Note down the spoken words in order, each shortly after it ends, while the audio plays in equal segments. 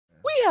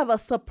have a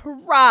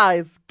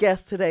surprise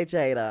guest today,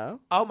 Jaida.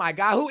 Oh my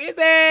God, who is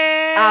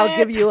it? I'll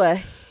give you a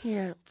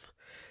hint.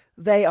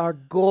 They are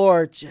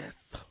gorgeous.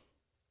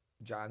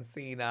 John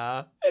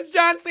Cena. It's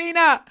John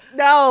Cena.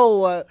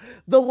 No,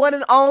 the one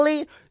and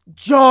only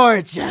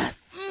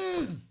Jorgeous.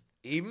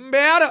 Even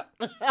better.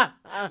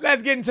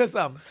 Let's get into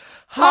some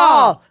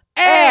Hall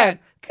and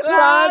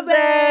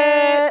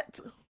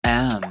Closet.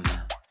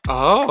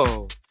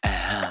 Oh.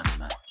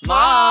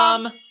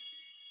 Mom.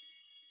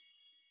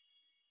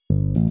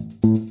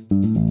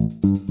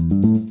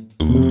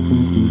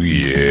 Ooh,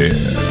 yeah.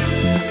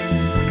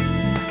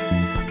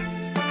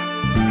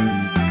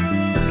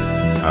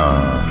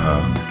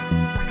 Uh-huh.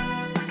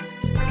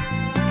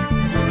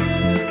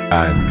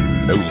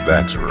 I know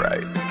that's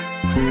right.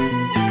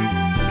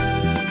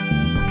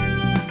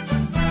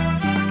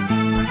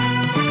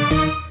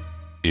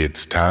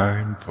 It's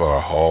time for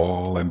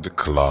Hall and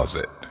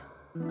Closet.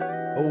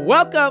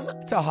 Welcome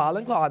to Hall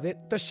and Closet,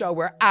 the show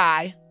where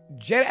I,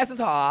 Jaida Essence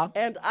Hall,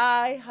 And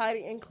I,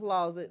 Heidi in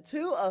Closet,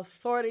 two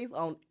authorities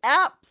on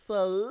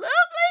absolutely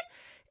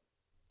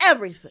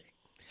everything.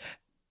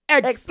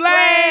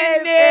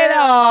 explain it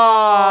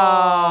all.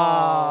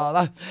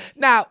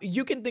 Now,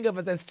 you can think of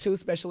us as two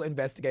special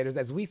investigators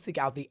as we seek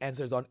out the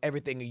answers on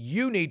everything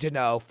you need to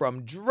know,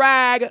 from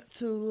drag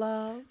To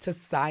love. to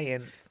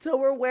science. Till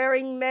we're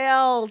wearing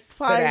nails,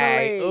 finally.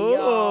 Today. Ooh.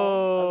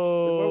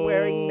 Y'all. We're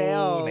wearing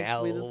nails.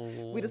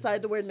 Nails. We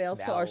decided to wear nails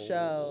to our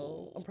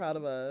show. I'm proud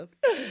of us.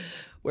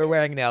 We're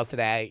wearing nails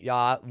today,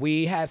 y'all.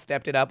 We had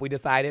stepped it up. We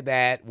decided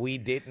that we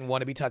didn't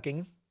want to be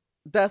tucking.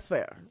 That's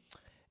fair.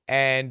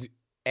 And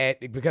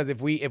because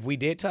if we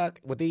did tuck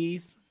with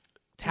these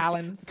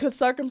talons, Could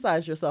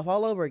circumcise yourself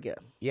all over again.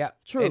 yeah,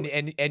 True.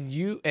 And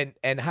you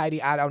and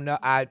Heidi, I don't know,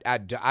 I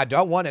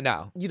don't want to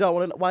know, You don't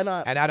want to know. Why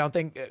not? and I don't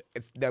think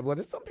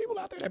there's some people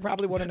out there that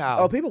probably want to know.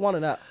 Oh, people want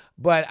to know.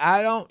 But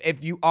I don't.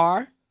 If you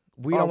are,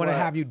 we Or don't want to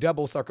what? have you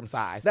double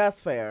circumcised. That's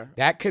fair.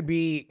 That could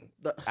be.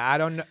 I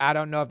don't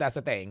know if that's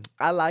a thing.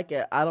 I like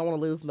it. I don't want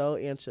to lose no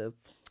inches.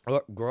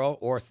 Or, girl,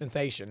 or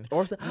sensation.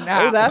 Or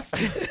Now- oh, that's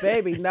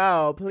baby.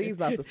 No, please,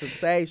 not the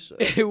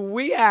sensation.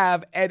 We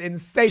have an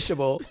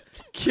insatiable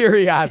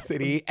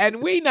curiosity,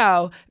 and we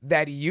know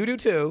that you do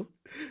too.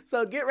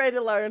 So get ready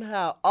to learn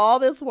how all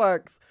this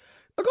works,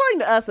 according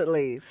to us at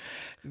least.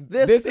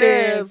 This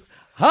is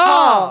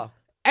Hall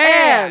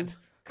and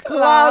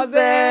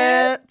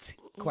Closet.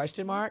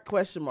 Question mark?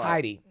 Question mark.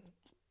 Heidi,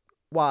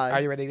 Why?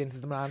 are you ready to get into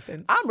some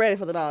nonsense? I'm ready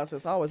for the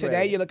nonsense. Always Today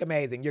ready. you look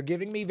amazing. You're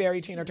giving me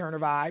very Tina Turner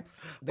vibes.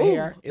 The Ooh,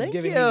 hair is thank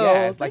giving you. me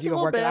yes. Thank Like you you a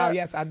can work it little out. bit.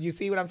 Yes, you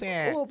see what I'm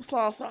saying? Ooh,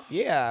 salsa.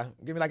 Yeah,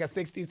 give me like a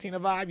 60s Tina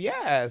vibe.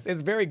 Yes,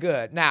 it's very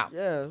good. Now,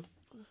 Yes.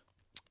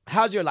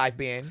 how's your life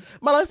been?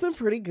 My life's been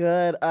pretty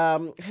good.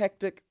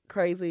 Hectic,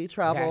 crazy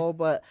travel,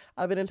 but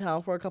I've been in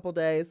town for a couple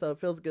days, so it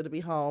feels good to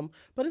be home.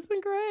 But it's been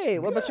great.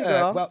 What about you, Good.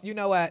 girl? Well, you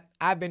know what?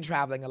 I've been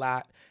traveling a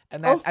lot,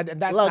 and that's, Oh, and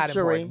that's luxury. not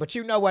important. But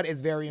you know what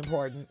is very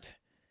important?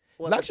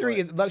 What's Luxury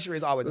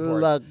is always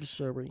important.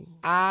 luxury.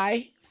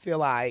 I feel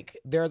like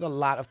there's a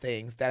lot of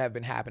things that have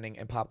been happening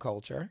in pop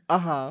culture.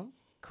 Uh-huh.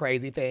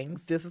 Crazy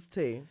things. This is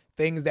tea.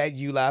 Things that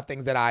you love,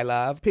 things that I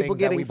love, People things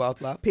getting that we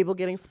both love. People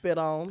getting spit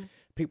on.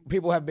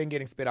 People have been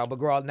getting spit on, but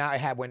girl, now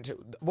I went to.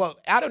 Well,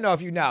 I don't know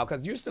if you know,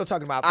 because you're still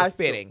talking about the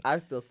spitting. I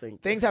still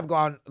think Things have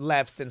gone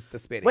left since the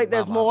spitting. Wait,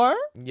 there's mama. more?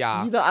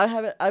 Yeah. You know, I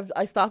haven't.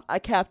 I stopped. I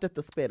capped at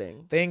the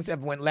spitting. Things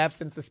have went left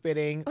since the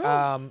spitting. Oh.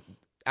 I'm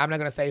not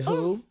gonna say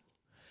who,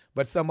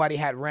 but somebody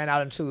had ran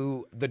out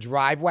into the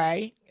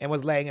driveway and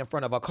was laying in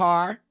front of a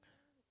car,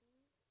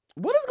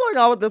 What is going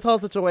on with this whole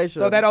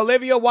situation? so that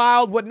Olivia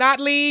Wilde would not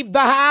leave the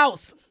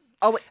house.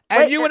 oh, wait,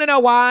 And you want to know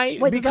why?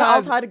 wait, does that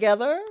all tie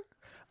together?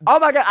 Oh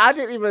my God, I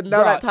didn't even know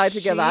Girl, that tied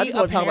together. I she just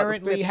want to talk about the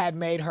apparently spitting. had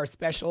made her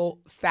special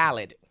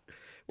salad.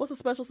 What's a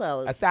special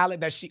salad? A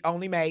salad that she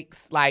only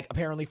makes, like,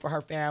 apparently for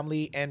her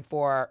family and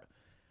for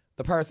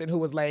the person who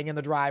was laying in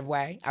the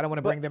driveway. I don't want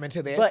to bring them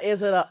into this. But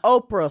is it an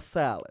Oprah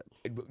salad?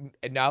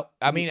 No,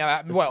 I mean,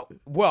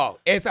 well,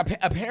 it's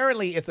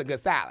apparently it's a good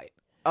salad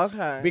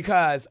Okay.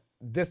 because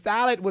the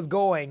salad was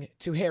going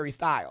to Harry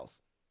Styles,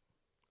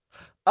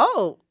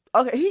 Oh,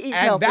 okay. He eats and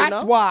healthy, that's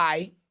no?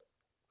 why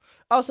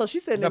Oh, so she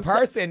said the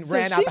person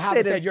ran out the house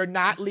and said, you're "You're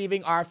not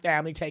leaving our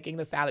family, taking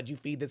the salad. You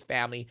feed this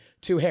family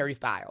to Harry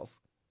Styles."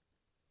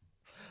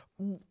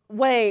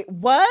 Wait,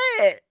 what?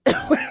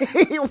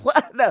 Wait,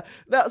 what?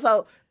 No.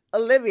 So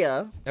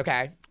Olivia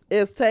Okay,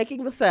 is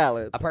taking the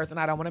salad. a person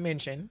I don't want to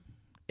mention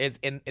is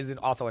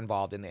also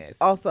involved in this.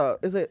 Also,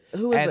 is it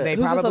who is and it? they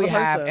Who's this probably other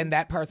have, person? and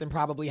that person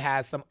probably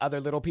has some other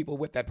little people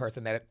with that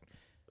person that,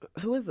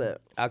 Who is it?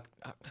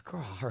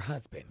 girl, her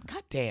husband.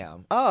 God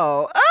damn.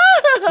 Oh,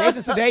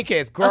 Jason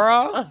Sudeikis,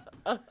 girl.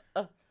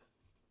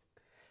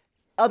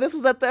 oh, this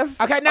was at their.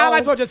 Okay, now I might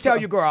as well just tell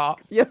you, girl.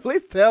 Yeah,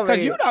 please tell me.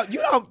 Because you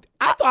don't,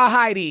 I thought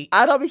Heidi,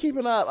 I don't be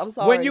keeping up. I'm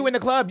sorry. when you in the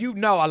club, you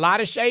know a lot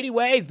of shady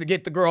ways to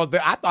get the girls.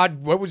 I thought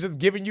what was just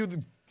giving you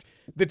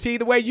the tea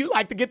the way you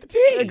like to get the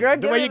tea. Girl,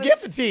 the give way me you the-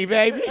 get the tea,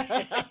 baby.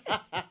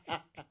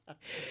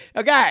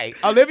 Okay,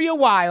 Olivia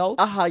Wilde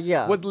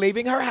Yeah. was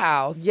leaving her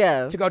house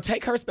Yes. to go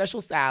take her special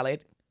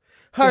salad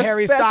to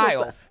Harry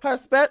Styles.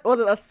 Was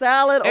it a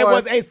salad or It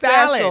was a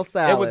special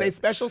salad? It was a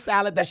special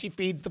salad that she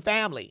feeds the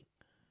family.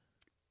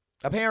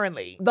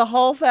 Apparently. The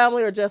whole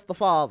family or just the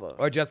father?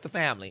 Or just the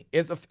family.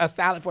 It's a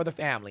salad for the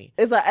family.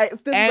 And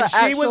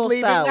she was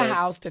leaving the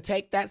house to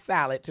take that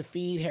salad to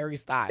feed Harry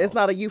Styles. It's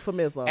not a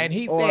euphemism. And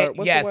he said,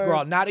 yes,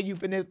 girl, not a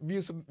euphemism.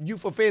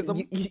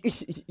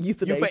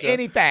 Euthanasia. For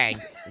anything.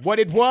 What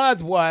it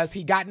was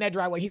he got in that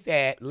driveway, he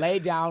said,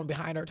 laid down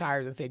behind her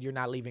tires and said, you're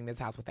not leaving this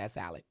house with that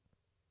salad.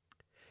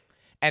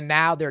 And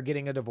now they're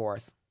getting a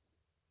divorce.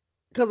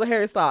 Because of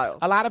Harry Styles.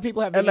 A lot of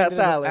people have been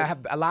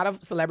a lot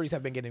of celebrities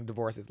have been getting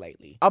divorces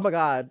lately. Oh my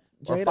God.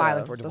 Or Jaida,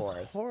 filing for divorce.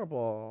 That's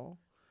horrible.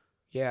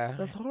 Yeah.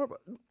 That's horrible.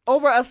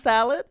 Over a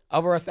salad?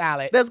 Over a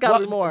salad. There's got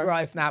to be more. Girl,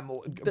 it's not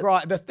more. Girl,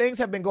 the things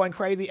have been going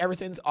crazy ever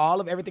since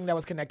everything that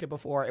was connected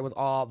before, it was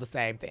all the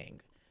same thing.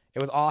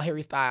 It was all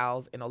Harry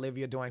Styles and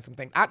Olivia doing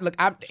something.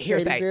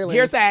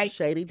 Hearsay.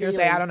 Shady dealings.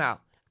 Hearsay, I don't know.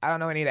 I don't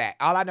know any of that.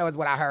 All I know is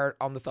what I heard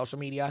on the social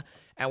media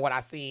and what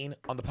I seen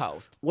on the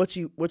Post. What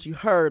you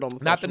heard on the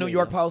social media. Not the New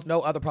York Post,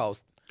 no other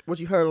post. What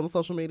you heard on the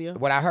social media?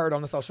 What I heard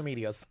on the social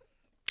medias.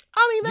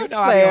 I mean, that's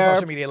fair. I be on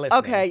social media listening.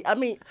 Okay, I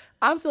mean,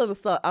 I'm still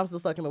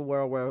stuck in a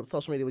world where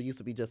social media used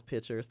to be just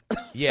pictures.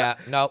 Yeah,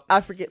 no. I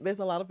forget. There's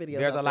a lot of videos.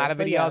 There's a lot of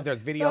videos. Yeah.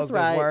 There's videos.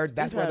 There's words.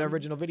 That's where the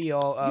original video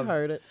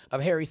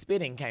of Harry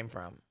spitting came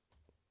from.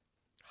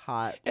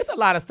 Hot. It's a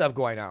lot of stuff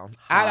going on.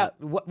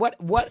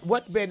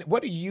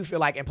 What do you feel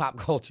like in pop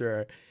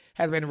culture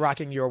has been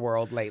rocking your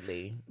world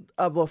lately?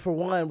 Well, for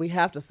one, we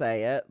have to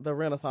say it. The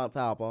Renaissance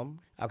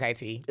album. Okay,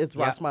 T. It's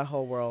rocked my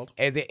whole world.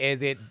 Is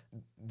it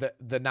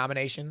the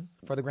nominations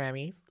for the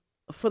Grammys?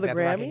 For the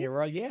Grammys? Rocking your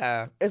world?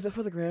 Yeah. Is it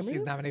for the Grammys?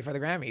 She's nominated for the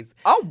Grammys.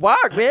 Oh,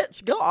 work,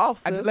 bitch. Go off,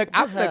 sis. Look,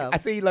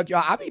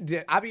 y'all.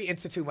 I be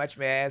into too much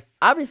mess.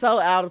 I be so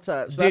out of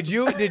touch. Did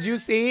you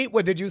see?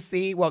 What did you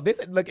see? Well, this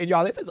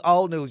is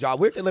old news, y'all.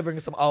 We're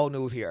delivering some old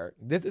news here.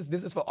 This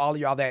is for all of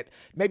y'all that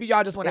maybe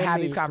y'all just want to have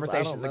these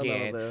conversations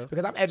again.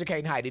 Because I'm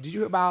educating Heidi. Did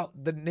you hear about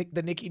the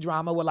Nicki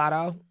drama with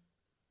Lotto?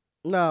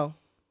 No.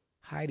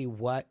 Heidi,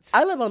 what?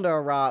 I live under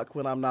a rock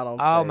when I'm not on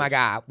stage. Oh my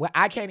God. Well,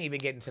 I can't even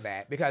get into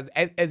that because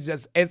it's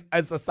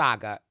a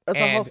saga. It's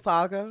a whole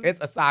saga?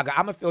 It's a saga.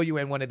 I'm going to fill you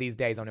in one of these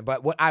days on it.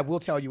 But what I will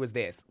tell you is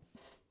this.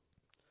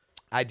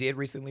 I did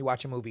recently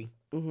watch a movie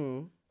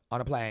on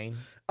a plane.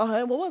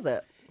 And what was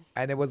it?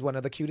 And it was one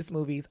of the cutest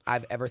movies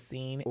I've ever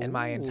seen in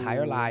my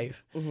entire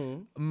life.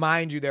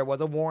 Mind you, there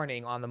was a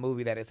warning on the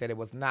movie that it said it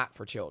was not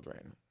for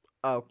children.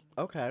 Oh,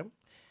 okay.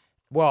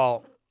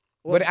 Well,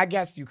 but I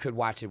guess you could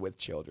watch it with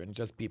children.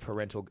 Just be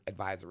parental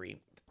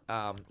advisory.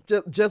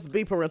 Just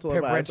be parental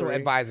advisory. Parental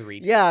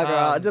advisory. Yeah,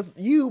 girl. Just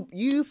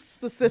you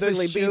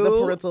specifically be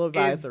the parental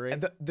advisory.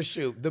 The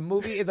shoe. The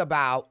movie is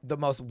about the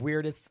most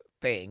weirdest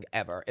thing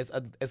ever. It's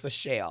a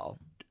shell.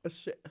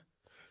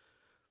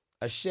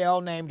 A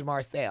shell named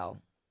Marcel.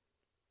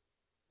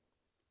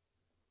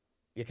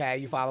 Okay,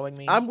 you following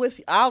me? I'm with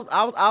you. I'll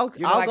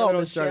go on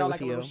this journey with you.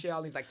 Like a little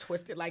shell. He's like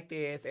twisted like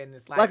this, and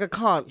it's like a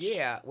conch.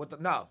 Yeah.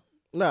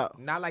 No,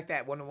 not like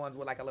that. One of the ones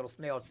with like a little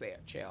snail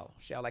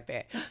shell like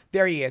that.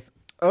 There he is.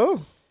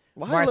 Oh,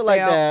 why Marcel, look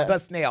like that? the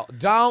snail.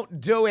 Don't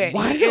do it.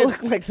 Why do it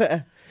look like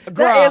that? Girl,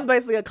 that is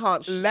basically a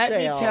conch. Let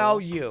me tell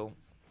you,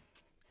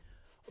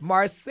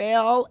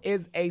 Marcel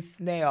is a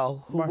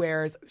snail who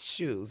wears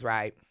shoes,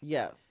 right?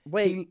 Yeah.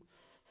 Wait.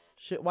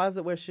 Why does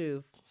it wear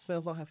shoes?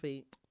 Snails don't have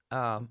feet.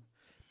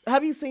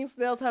 Have you seen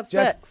snails have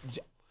sex?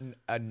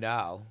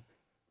 No.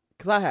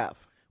 Because I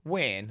have.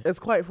 When? It's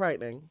quite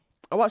frightening.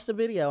 I watched a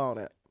video on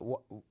it.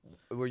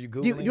 Were you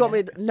Googling do you want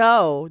me to,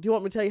 no. Do you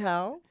want me to tell you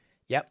how?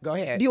 Yep, go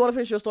ahead. Do you want to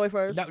finish your story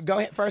first? No, go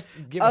ahead. First,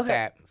 give us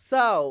that.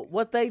 So,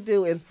 what they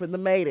do for the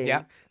mating,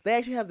 they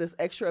actually have this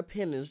extra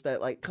appendage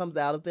that like comes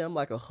out of them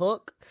like a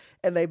hook,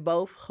 and they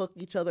both hook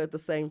each other at the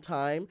same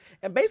time.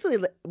 And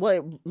basically, what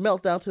it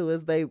melts down to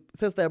is they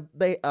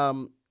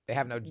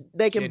have no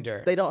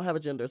gender. They don't have a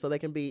gender, so they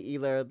can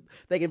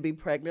be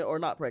pregnant or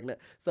not pregnant.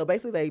 So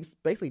basically,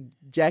 they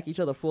jack each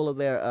other full of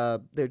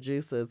their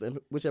juices, and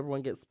whichever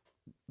one gets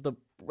the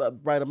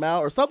right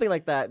amount or something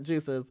like that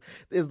juices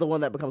is the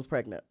one that becomes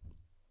pregnant.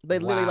 They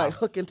literally like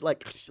hook into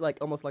like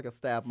almost like a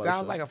stab motion.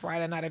 Sounds like a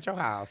Friday night at your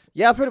house.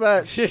 Yeah, pretty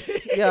much.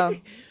 Yeah.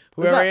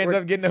 Whoever ends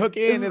up getting the hook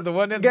in is the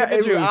one that's getting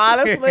the juice.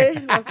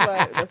 Honestly, that's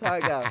right. That's how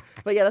it goes.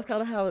 But yeah, that's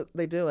kind of how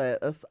they do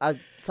it.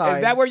 Sorry.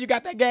 Is that where you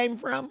got that game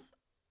from?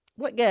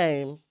 What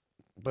game?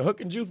 The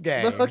hook and juice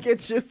game. The hook and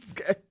juice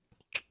game.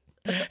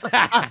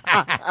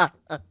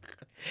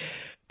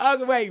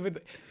 Okay, wait,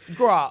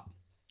 girl.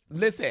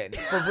 Listen,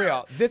 for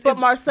real.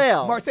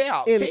 Marcel. Let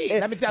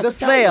me tell you. The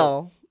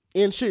snail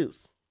in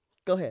shoes.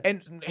 Go ahead.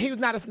 And he was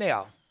not a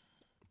snail.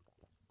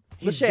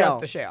 He's the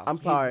just the shell. I'm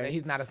sorry.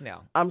 He's not a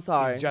snail. I'm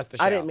sorry. He's just the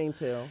shell. I didn't mean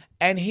to.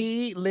 And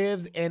he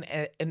lives in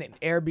an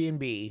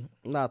Airbnb.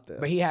 Not this.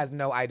 But he has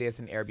no idea it's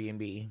an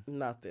Airbnb.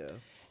 Not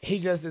this. He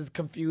just is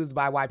confused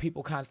by why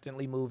people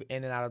constantly move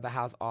in and out of the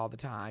house all the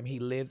time. He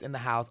lives in the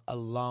house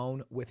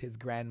alone with his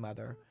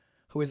grandmother,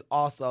 who is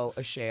also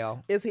a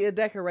shell. Is he a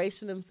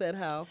decoration in said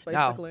house,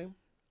 basically? No.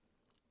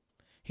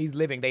 He's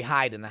living. They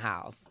hide in the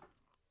house.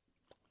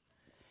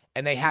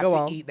 And they have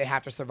to eat. They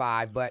have to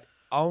survive. But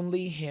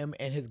only him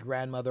and his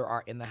grandmother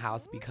are in the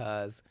house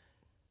because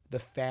the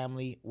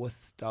family was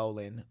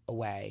stolen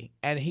away.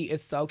 And he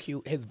is so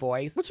cute. His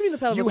voice. What you mean the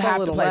family was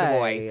stolen away? You have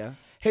to play the voice.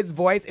 His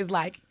voice is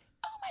like,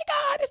 oh my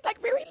God, it's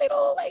like very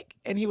little. Like,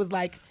 and he was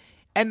like,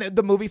 and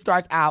the movie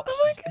starts out.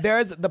 Oh my God.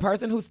 There's the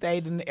person who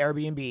stayed in the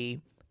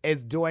Airbnb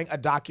is doing a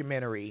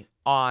documentary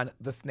on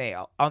the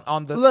snail,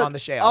 on the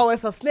shell. Oh,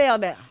 it's a snail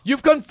now.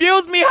 You've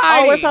confused me,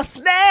 Heidi. Oh, it's a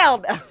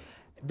snail now.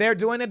 They're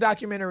doing a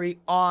documentary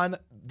on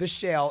the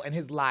shell and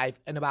his life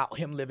and about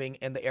him living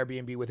in the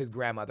Airbnb with his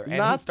grandmother. And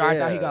he starts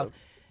out, he goes,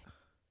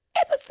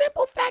 it's a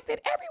simple fact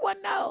that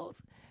everyone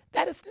knows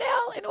that a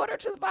snail, in order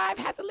to survive,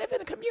 has to live in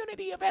a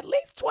community of at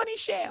least 20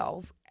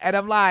 shells. And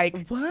I'm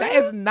like, what? That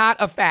is not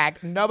a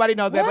fact. Nobody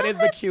knows that, but it's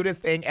the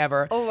cutest thing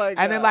ever. Oh, my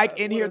God. And then, like,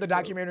 in here, the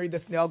documentary, the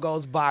snail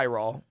goes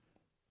viral.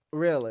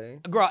 Really?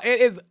 Girl,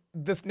 it is,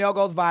 the snail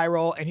goes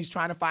viral, and he's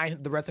trying to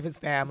find the rest of his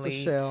family.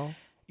 The shell.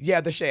 Yeah,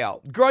 the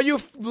shell. Girl,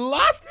 you've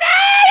lost me!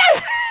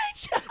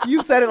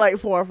 You said it like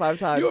 4 or 5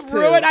 times. You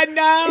ruined, I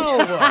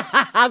know.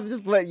 I'm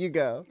just letting you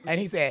go. And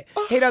he said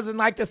he doesn't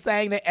like the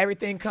saying that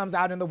everything comes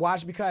out in the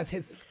wash because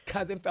his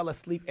cousin fell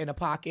asleep in a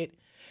pocket.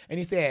 And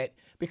he said,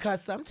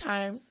 because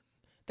sometimes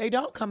they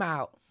don't come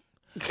out.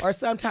 Or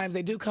sometimes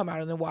they do come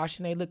out in the wash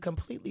and they look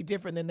completely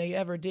different than they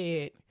ever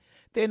did.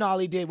 Then all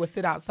he did was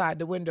sit outside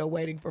the window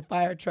waiting for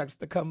fire trucks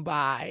to come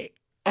by.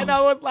 And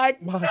I was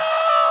like, no.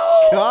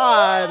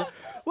 God.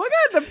 What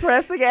kind of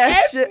depressing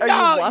ass shit are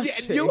you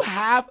watching? You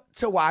have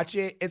to watch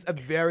it. It's a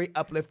very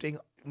uplifting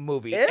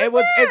movie. I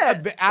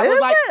was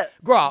like,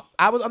 girl,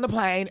 I was on the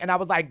plane and I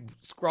was like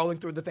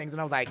scrolling through the things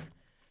and I was like,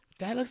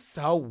 that looks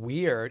so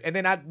weird. And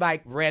then I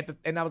like read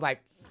and I was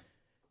like,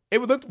 it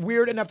looked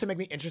weird enough to make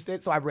me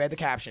interested. So I read the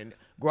caption.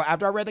 Girl,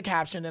 after I read the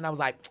caption, and I was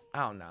like,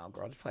 I don't know,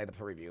 girl, let's play the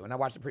preview. And I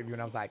watched the preview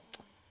and I was like,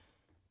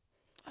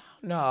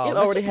 no,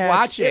 let's just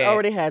watch it. It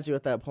already had you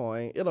at that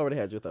point.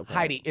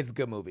 Heidi, it's a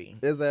good movie.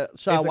 Is it?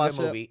 Shall I watch it? It's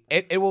a good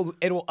movie.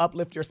 It will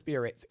uplift your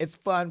spirits. It's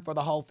fun for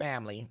the whole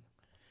family.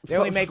 They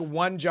only make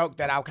one joke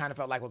that I kind of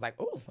felt like was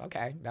like, ooh,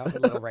 okay, that was a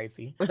little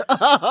racy.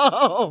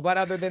 But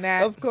other than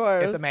that, of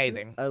course, it's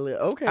amazing.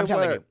 Okay, I'm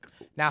telling you.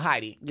 Now,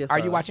 Heidi, are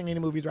you watching any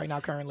movies right now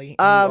currently?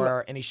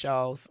 Or any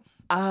shows?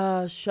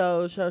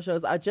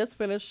 Shows. I just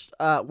finished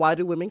Why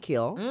Do Women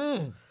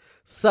Kill?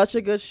 Such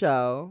a good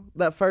show.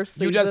 That first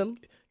season. You just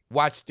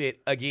watched it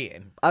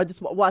again. I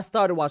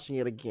started watching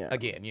it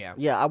again. Yeah.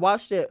 Yeah, I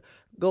watched it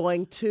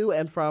going to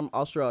and from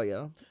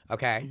Australia.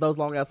 Okay. Those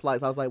long ass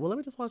flights. I was like, well, let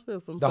me just watch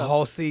this.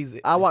 Whole season.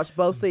 I watched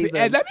both seasons.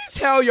 And let me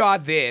tell y'all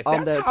this.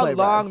 That's how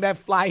long that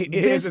flight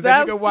is. Bitch,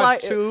 that you can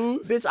watch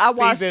two I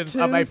watched seasons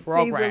two of a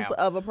program. Seasons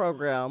of a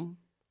program,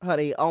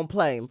 honey, on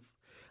planes.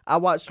 I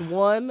watched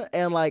one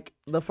and like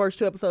the first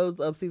 2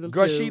 episodes of season 2.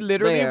 Girl, she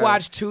literally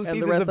watched 2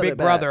 seasons of Big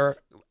Brother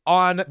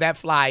on that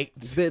flight.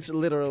 Bitch,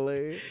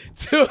 literally.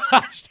 To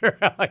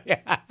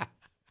Australia.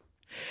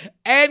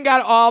 And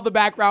got all the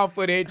background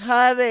footage.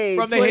 Honey,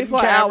 from the hidden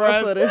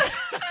cameras. Footage.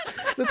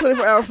 The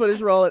 24-hour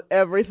footage rolling,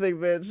 everything,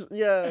 bitch.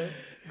 Yeah.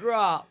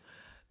 Girl,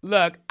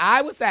 look,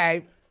 I'd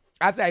say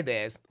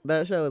this.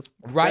 That show is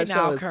right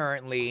now,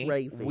 currently,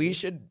 crazy. We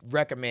should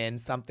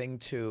recommend something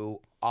to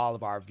all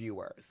of our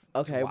viewers.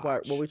 Okay,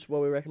 what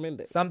we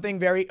recommend it? Something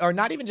very, or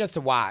not even just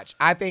to watch.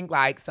 I think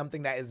like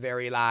something that is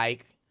very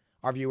like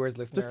our viewers,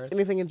 listeners. Just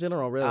anything in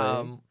general,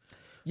 really.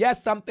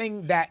 Yes,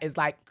 something that is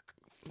like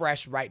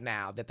fresh right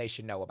now that they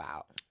should know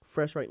about.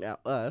 Fresh right now,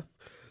 us.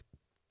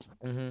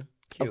 Mm-hmm.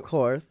 Cute. Of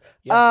course.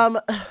 Yeah.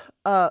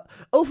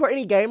 For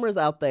any gamers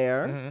out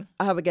there,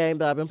 I have a game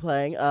that I've been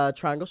playing.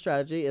 Triangle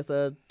Strategy. It's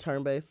a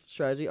turn-based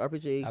strategy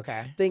RPG.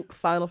 Okay. Think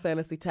Final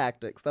Fantasy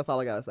Tactics. That's all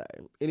I gotta say.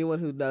 Anyone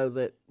who knows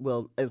it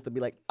will instantly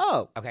be like,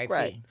 "Oh, okay,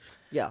 great." See.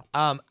 Yeah.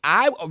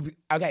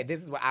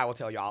 This is what I will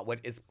tell y'all.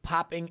 What is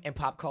popping in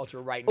pop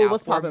culture right now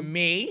for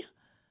me?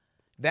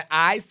 That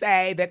I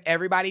say that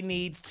everybody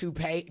needs to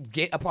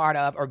get a part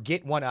of, or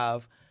get one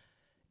of,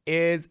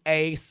 is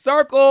a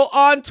circle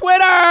on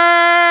Twitter.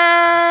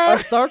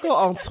 A circle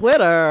on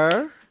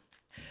Twitter?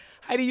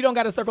 Heidi, you don't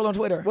got a circle on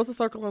Twitter. What's a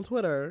circle on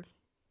Twitter?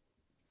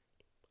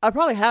 I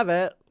probably have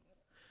it.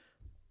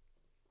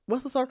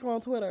 What's a circle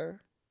on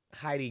Twitter?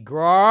 Heidi,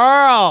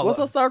 girl. What's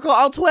a circle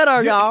on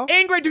Twitter, y'all?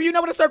 Ingrid, do you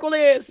know what a circle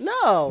is?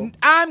 No.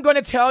 I'm going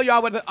to tell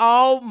y'all what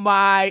oh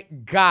my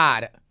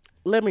God.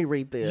 Let me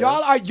read this.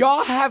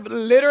 Y'all have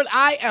literally,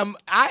 I am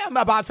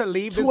about to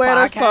leave this Twitter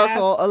podcast.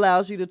 circle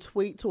allows you to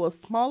tweet to a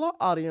smaller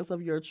audience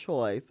of your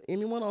choice.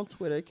 Anyone on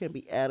Twitter can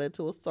be added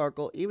to a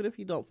circle, even if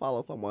you don't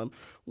follow someone.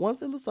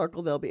 Once in the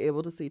circle, they'll be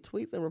able to see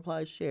tweets and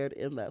replies shared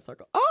in that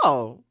circle.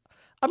 Oh,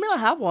 I mean, I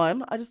have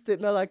one. I just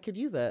didn't know that I could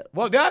use it.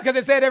 Well, yeah, because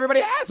it said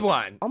everybody has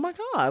one. Oh my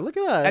God, look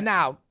at us. And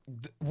now,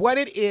 what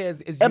it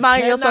is am I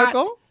in your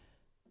circle?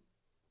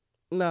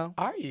 No.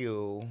 Are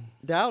you?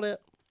 Doubt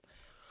it.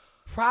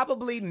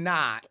 Probably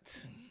not.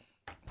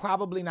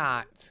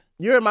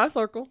 You're in my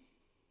circle.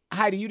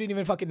 Heidi, you didn't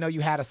even fucking know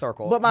you had a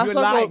circle. But my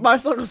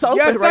circle's open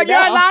you're right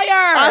now. You're a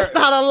liar. That's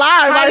not a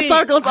lie. Heidi, my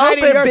circle's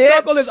Heidi, open, your bitch.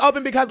 circle is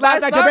open because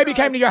last night your baby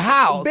came to your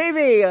house.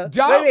 Baby,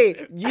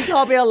 you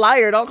call me a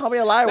liar. Don't call me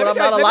a liar when I'm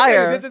not a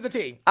liar. This is the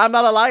tea. I'm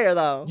not a liar,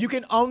 though. You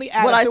can only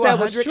add up to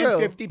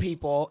 150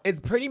 people.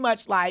 It's pretty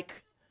much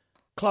like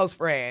close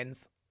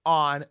friends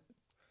on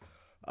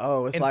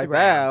Oh, it's Instagram. like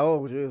that.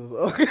 Oh, Jesus.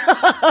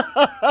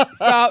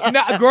 So,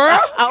 no, girl.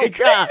 Oh,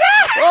 God.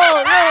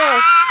 Oh,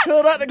 no.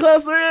 Pull out the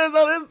close friends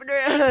on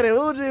Instagram, honey.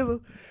 Oh,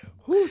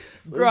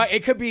 Jesus. Girl,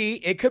 it could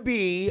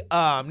be,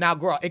 now,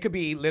 girl, it could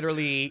be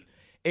literally,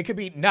 it could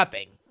be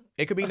nothing.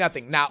 It could be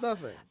nothing. Now,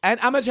 nothing. And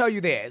I'm going to tell you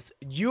this.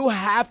 You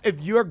have,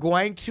 if you're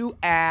going to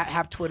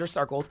have Twitter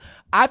circles,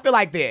 I feel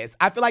like this.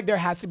 I feel like there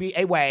has to be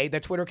a way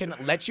that Twitter can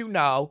let you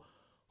know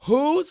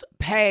whose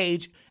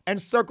page and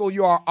circle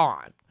you are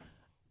on.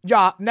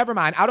 Y'all, never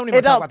mind. I don't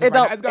even talk about this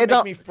right now. It's going to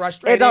make me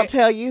frustrated. It don't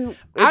tell you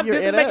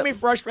This is making me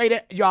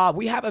frustrated. Y'all,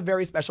 we have a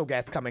very special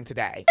guest coming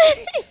today.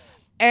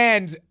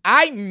 And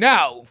I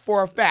know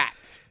for a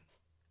fact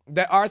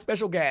that our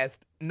special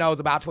guest knows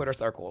about Twitter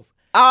circles.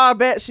 I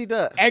bet she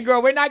does. And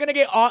girl, we're not going to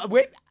get on.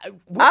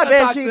 I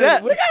bet she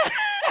does.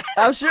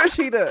 I'm sure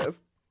she does.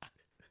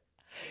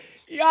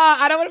 Y'all,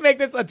 I don't want to make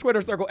this a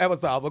Twitter circle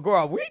episode, but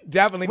girl, we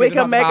definitely need to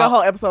can make a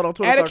whole episode on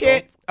Twitter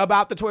etiquette circles.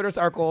 About the Twitter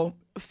circle.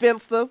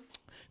 Finsters.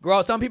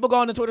 Girl, some people go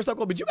on the Twitter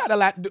circle, but you gotta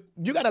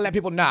let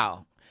people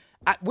know.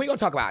 We're gonna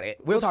talk about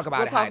it. We'll talk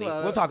about it, Heidi.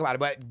 We'll talk about it.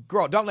 But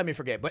girl, don't let me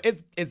forget. But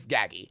it's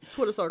gaggy.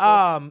 Twitter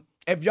circle.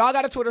 If y'all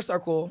got a Twitter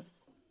circle,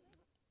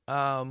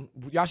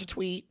 y'all should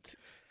tweet.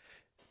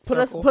 Put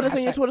us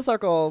in your Twitter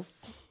circles.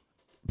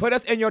 Put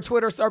us in your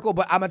Twitter circle.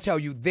 But I'm gonna tell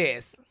you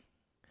this: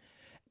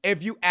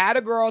 if you add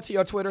a girl to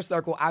your Twitter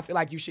circle, I feel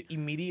like you should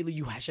immediately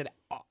you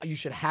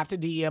should have to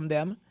DM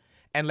them.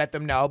 And let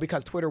them know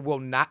because Twitter will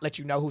not let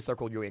you know who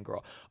circle you're in,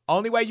 girl.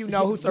 Only way you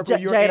know who circle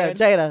you're in.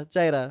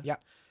 Jada. Yeah.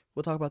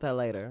 We'll talk about that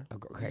later.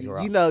 Okay, girl.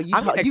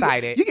 I'm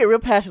excited. You get real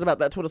passionate about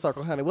that Twitter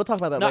circle, honey. We'll talk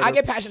about that later. No, I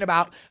get passionate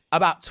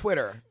about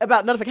Twitter.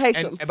 About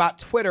notifications. And about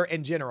Twitter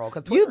in general.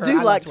 You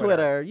do like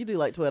Twitter. You do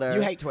like Twitter.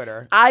 You hate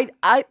Twitter.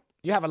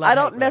 You have a lot. I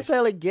don't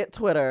necessarily get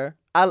Twitter.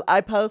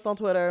 I post on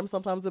Twitter and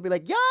sometimes they'll be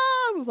like, yeah,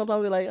 and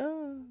sometimes they'll be like,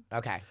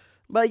 Okay.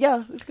 But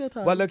yeah, it's a good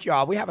time. Well, look,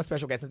 y'all, we have a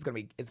special guest. It's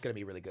gonna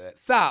be really good.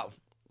 So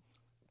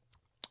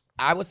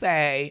I would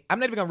say, I'm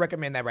not even going to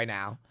recommend that right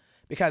now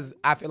because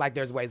I feel like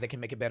there's ways they can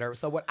make it better.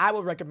 So what I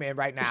would recommend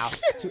right now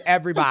to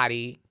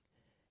everybody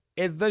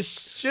is the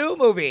shoe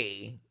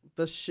movie.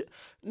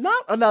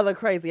 Not another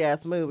crazy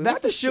ass movie.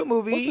 That's the shoe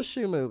movie. What's the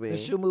shoe movie? The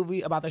shoe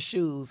movie about the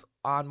shoes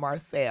on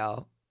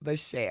Marcel the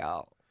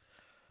Shell.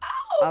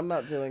 Oh. I'm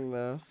not doing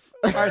this.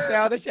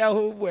 Marcel the Shell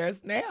who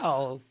wears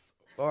nails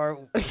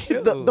or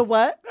shoes. The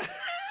what?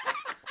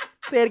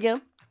 Say it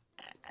again.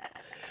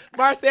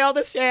 Marcel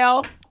the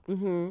Shell.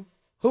 Mm-hmm.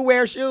 Who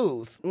wears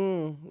shoes?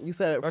 You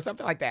said it. Or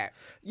something like that.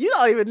 You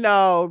don't even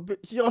know.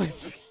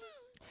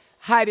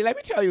 Heidi, let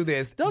me tell you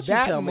this. Don't you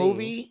tell me. That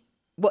movie.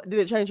 What, did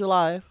it change your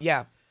life?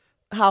 Yeah.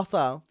 How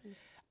so?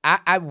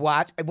 I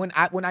watched, when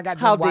I got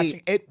done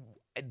watching it,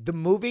 the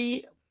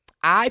movie,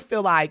 I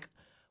feel like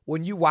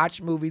when you watch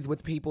movies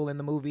with people in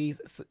the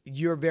movies,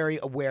 you're very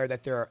aware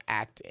that they're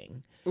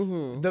acting.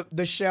 Mm-hmm.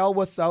 The Shell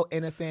was so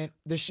innocent.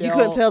 The Shell, you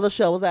couldn't tell the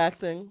Shell was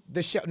acting?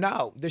 The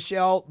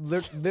Shell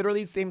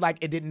literally seemed like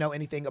it didn't know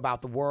anything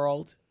about the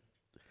world.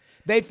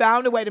 They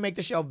found a way to make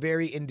the Shell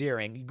very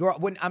endearing. Girl,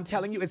 when I'm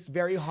telling you, it's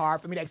very hard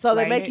for me to explain. So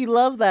they make you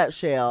love that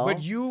Shell.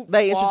 But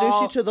they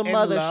introduce you to the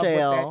mother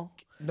Shell.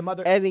 The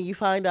mother, and then you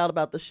find out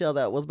about the Shell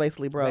that was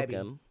basically broken.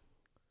 Baby.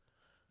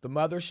 The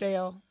mother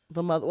Shell?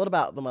 What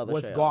about the mother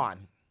Shell? Was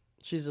gone.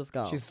 She's just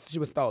gone. She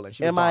was stolen.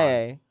 She was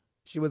MIA. Gone.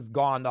 She was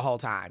gone the whole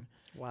time.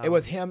 Wow. It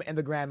was him and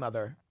the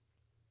grandmother.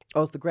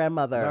 Oh, it's the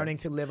grandmother. Learning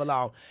to live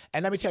alone.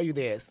 And let me tell you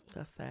this.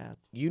 That's sad.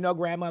 You know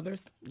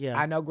grandmothers? Yeah.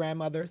 I know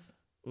grandmothers.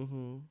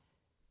 Mm-hmm.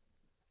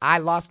 I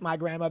lost my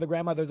grandmother.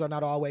 Grandmothers are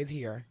not always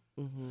here.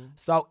 Mm-hmm.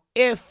 So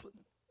if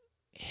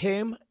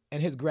him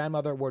and his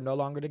grandmother were no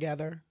longer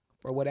together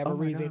for whatever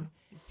reason,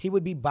 he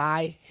would be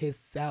by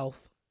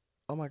himself.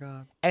 Oh, my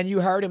God. And you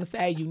heard him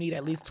say you need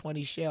at least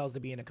 20 shells to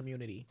be in a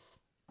community.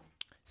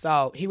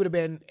 So he would have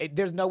been,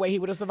 there's no way he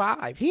would have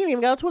survived. He ain't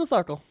even got a Twitter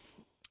circle.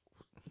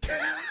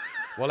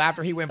 Well,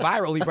 after he went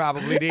viral, he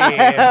probably did.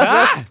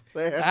 That's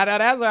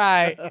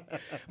right.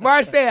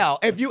 Marcel,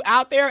 if you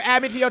out there,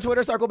 add me to your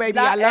Twitter circle, baby.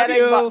 I love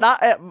you.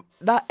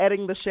 Not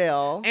adding the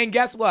Shell. And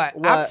guess what?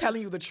 I'm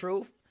telling you the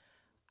truth.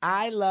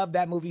 I love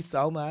that movie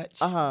so much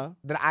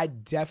that I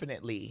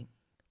definitely,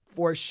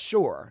 for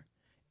sure,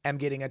 am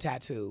getting a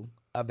tattoo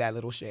of that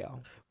little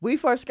Shell. We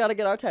first got to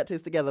get our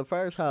tattoos together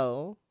first,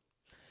 ho.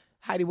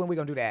 Heidi, when we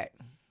gonna do that?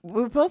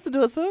 We're supposed to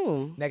do it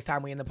soon. Next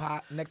time we in the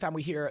pot. Next time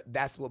we hear,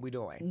 that's what we're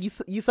doing.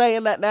 You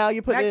saying that now?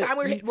 You putting next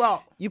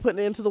time you putting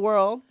it into the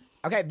world?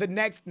 Okay, the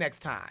next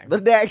time. The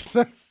next.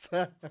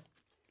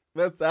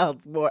 That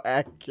sounds more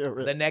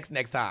accurate. The next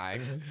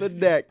time. The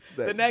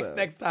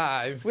next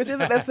time. Which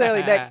isn't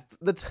necessarily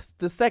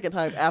the second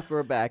time after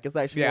we're back. It's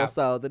actually more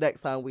so the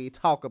next time we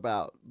talk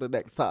about the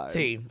next time.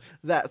 T.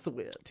 That's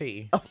when.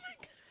 T. Oh my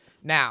God.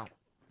 Now,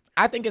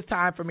 I think it's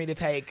time for me to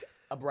take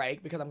a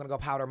break because I'm going to go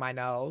powder my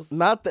nose.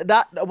 Not what did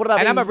I And mean?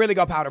 I'm going to really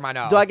go powder my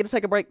nose. Do I get to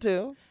take a break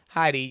too?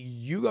 Heidi,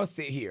 you go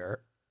sit here.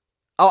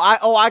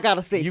 I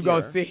gotta sit here. You go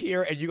sit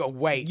here and you go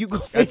wait. You go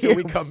sit until here.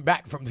 we come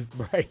back from this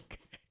break.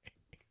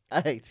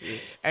 I hate you.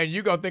 And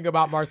you go think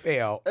about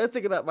Marcel. I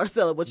think about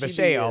Marcella, what The she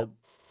shell. did.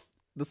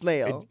 The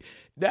snail.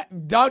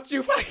 Don't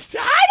you fucking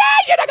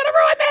Heidi, you're not gonna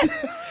ruin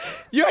this.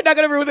 You're not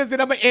gonna ruin this.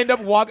 Then I'm gonna end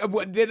up walking.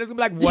 Then it's gonna be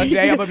like one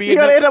day I'm gonna be. You're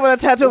gonna end up with a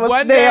tattoo of a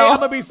one snail. day I'm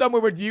gonna be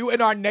somewhere with you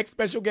and our next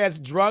special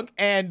guest, drunk,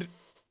 and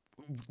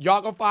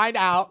y'all gonna find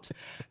out.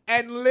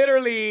 And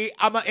literally,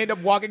 I'm gonna end up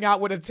walking out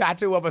with a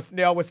tattoo of a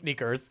snail with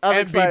sneakers. I'm and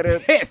excited.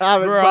 Be pissed,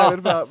 I'm girl. excited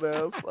about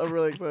this. I'm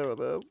really excited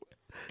about this.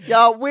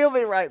 Y'all, we'll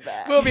be right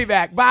back. We'll be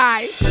back.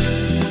 Bye.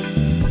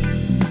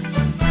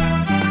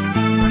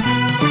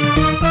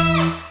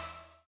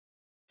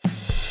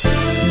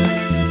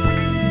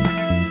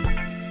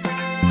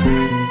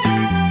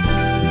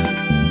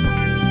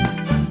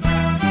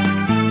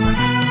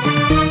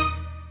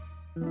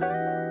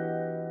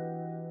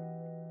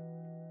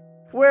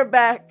 We're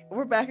back.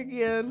 We're back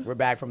again. We're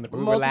back from the.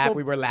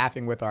 We were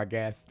laughing with our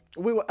guest.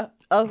 We were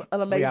an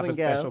amazing We have a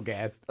guest. special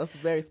guest. That's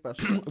very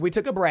special. We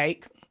took a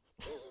break.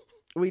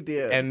 We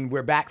did. And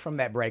we're back from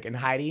that break. And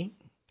Heidi,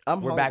 we're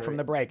hungry. back from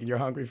the break. And you're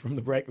hungry from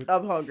the break.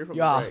 I'm hungry from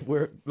Y'all,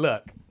 the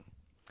break.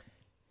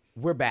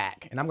 we're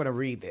back. And I'm going to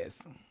read this.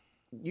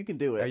 You can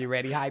do it. Are you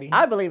ready, Heidi?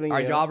 I believe in you.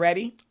 Are y'all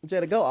ready?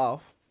 Jada, go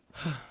off.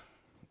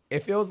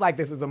 It feels like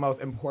this is the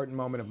most important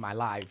moment of my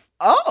life.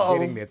 Oh.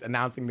 Getting this,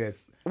 announcing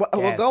this. Well,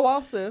 guest. go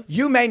off, sis.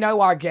 You may know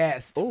our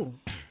guest Ooh.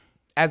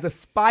 as the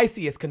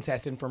spiciest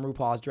contestant from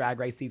RuPaul's Drag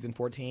Race Season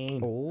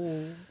 14.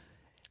 Ooh.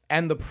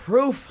 And the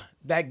proof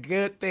that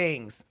good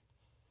things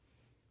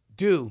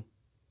do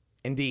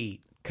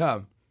indeed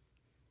come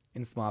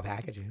in small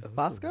packages.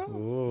 Bosco?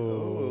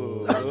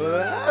 Ooh.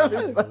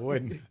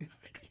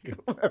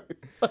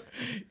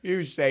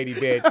 You shady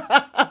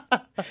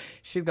bitch.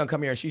 She's gonna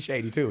come here and she's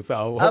shady too.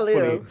 So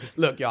hopefully,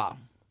 look, y'all.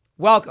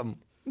 Welcome,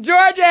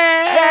 Jorgeous.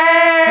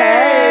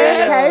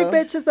 Hey,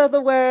 bitches of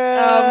the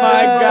world. Oh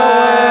my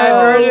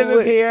God, Jorgeous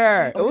is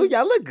here. Oh,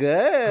 y'all look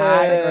good.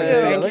 Hi,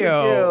 Jorgeous. Thank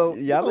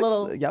you.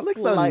 Y'all look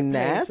so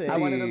nasty. I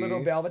wanted a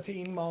little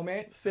velveteen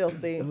moment.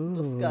 Filthy. The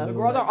Disgusting.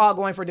 girls are all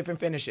going for different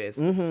finishes.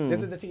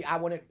 This is a tea. I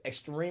want it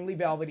extremely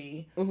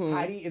velvety.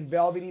 Heidi is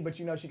velvety, but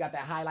you know she got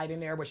that highlight in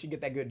there where she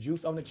get that good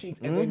juice on the cheeks.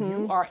 And then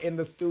you are in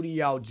the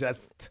studio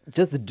just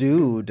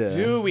dude.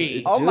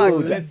 dewy. Oh my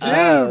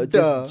God.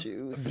 Just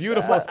juice.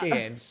 Beautiful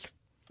skin.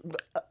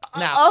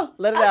 Now,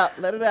 let it out.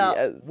 Let it out.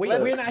 Yes.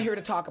 we're not here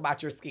to talk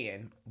about your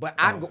skin, but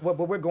but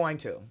we're going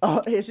to.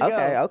 Oh, here she goes.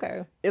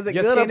 Okay. Is it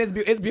Your good? skin is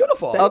it's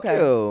beautiful. Thank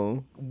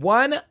you.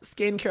 One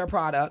skincare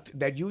product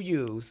that you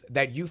use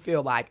that you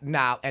feel like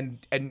now and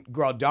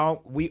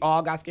girl, we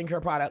all got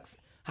skincare products.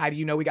 Heidi,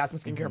 you know we got some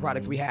skincare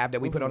products we have that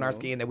we put on our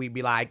skin that we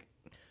be like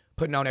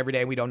putting on every day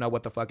and we don't know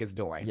what the fuck it's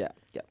doing. Yeah.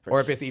 Or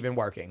if it's even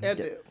working.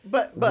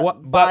 But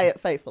What- buy it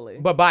faithfully.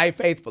 But buy it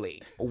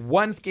faithfully.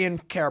 One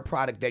skincare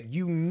product that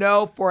you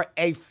know for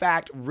a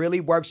fact really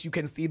works, you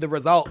can see the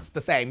results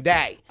the same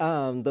day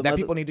that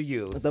people need to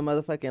use. The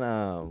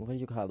motherfucking what do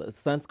you call it?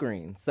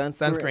 Sunscreen.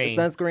 Sunscreen.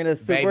 Sunscreen is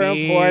super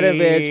Baby. important,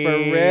 bitch, for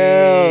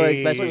real.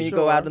 Especially For when you sure.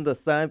 go out in the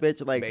sun,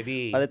 bitch. Like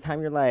Baby. by the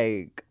time you're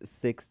like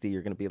 60,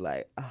 you're gonna be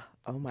like,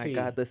 oh my Tea.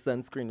 God, the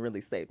sunscreen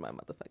really saved my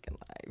motherfucking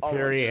life.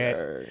 Period.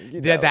 Sure.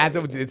 You Yeah,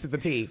 know. this is the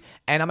tea.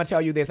 And I'm gonna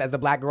tell you this as the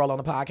black girl on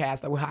the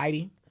podcast with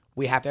Heidi,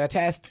 we have to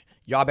attest.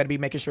 Y'all better be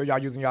making sure y'all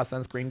using y'all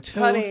sunscreen too.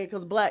 Honey,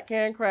 because black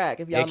can crack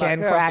if y'all It not can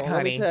careful. crack, Let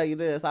honey. me tell you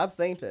this. I've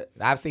seen it.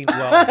 I've seen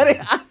well, Honey,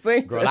 I've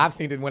seen girl, it. I've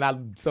seen it when I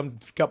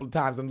couple of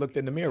times and looked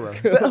in the mirror.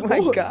 Oh my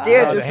Ooh, God.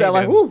 scared Oh, yourself the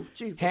like, hand- whoo,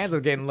 Jesus. Hands are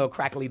getting a little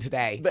crackly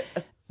today. But-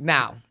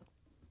 Now,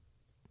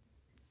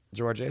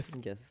 Jorgeous.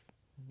 Yes.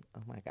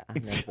 Oh my God. I'm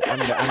nervous. I'm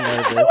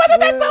nervous. Wasn't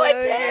that so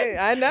intense?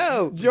 I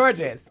know.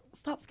 Jorgeous.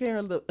 Stop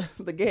scaring the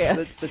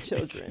gas. The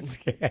children.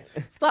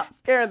 Stop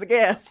scaring the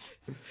gas.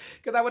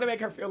 Because I want to make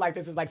her feel like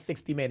this is like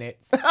 60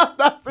 minutes. I'm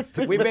not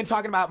 16. We've been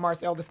talking about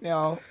Marcel the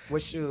snail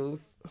with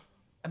shoes.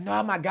 No,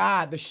 oh my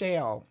God, the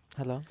shell.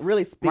 Hello?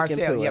 Really speaking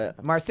Marcel, to yeah,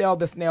 it. Marcel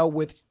the snail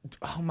with,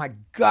 oh my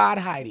God,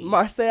 Heidi.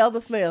 Marcel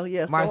the snail,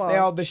 yes. go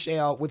Marcel on. the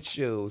shell with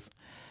shoes.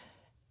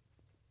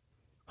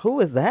 Who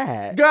is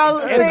that? Girl,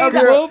 It's see, a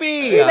girl,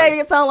 movie. she made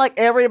it sound like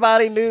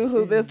everybody knew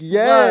who this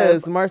Yes,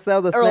 was.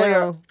 Marcel the earlier.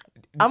 snail.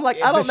 I'm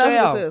like, I don't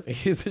know who this is.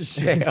 He's a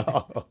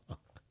shell.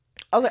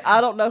 I was like,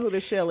 I don't know who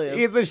this shell is.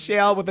 He's a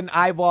shell with an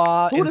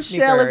eyeball. Who and the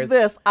shell is sneakers.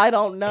 this? I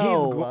don't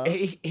know.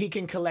 He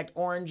can collect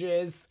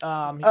oranges.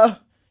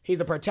 He's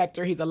a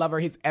protector. He's a lover.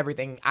 He's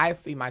everything. I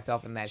see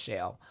myself in that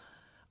shell.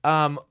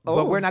 But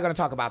we're not going to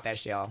talk about that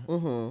shell. We're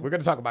going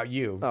to talk about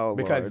you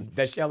because Lord.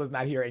 that shell is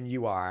not here and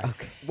you are.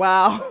 Okay.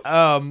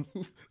 Wow.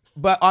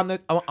 But on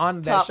that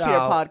Top tier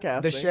shell,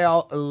 podcasting. the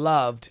shell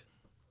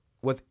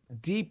was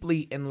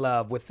deeply in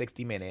love with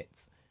 60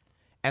 Minutes.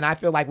 And I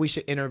feel like we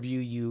should interview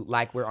you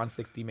like we're on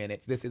 60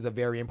 Minutes. This is a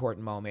very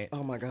important moment.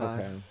 Oh my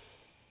God.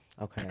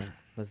 Okay.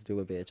 Let's do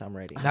it, bitch. I'm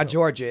ready. Now,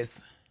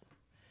 Jorgeous,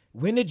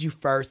 When did you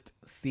first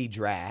see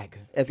drag?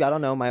 If y'all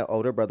don't know, my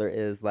older brother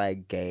is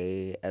like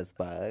gay as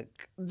fuck.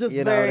 Just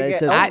you very know, gay.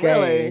 just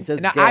Really? gay.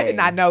 Just No, gay. I did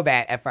not know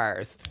that at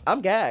first.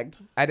 I'm gagged.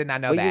 I did not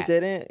know Well, that. you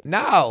didn't?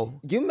 No.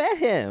 You met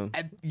him.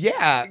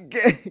 Yeah.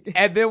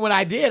 And then when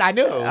I did, I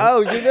knew. Oh,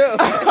 you knew.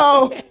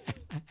 Oh.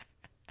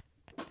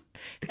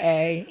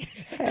 Hey.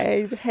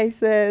 Hey,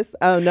 sis.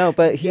 Oh, no,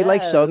 but he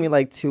like showed me Yes.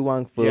 like Tu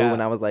Wong Fu Yeah.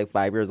 when I was like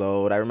 5 years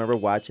old. I remember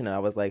watching it. I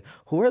was like,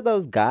 who are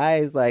those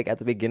guys like at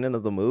the beginning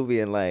of the movie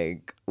and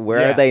like where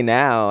Yeah. are they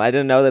now? I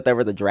didn't know that they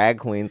were the drag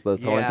queens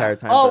this whole Yeah. entire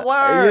time. Oh, but-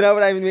 word. You know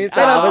what I mean?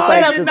 So And I was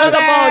like, I didn't know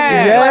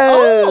that. Yes.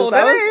 Like, oh, I,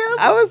 that was, is.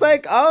 I was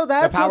like, oh,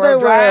 that's power who they of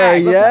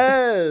drag. were.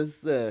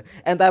 Yes.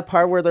 And that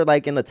part where they're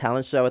like in the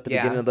talent show at the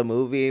Yeah. beginning of the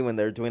movie when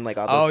they're doing like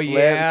all Oh, those flips.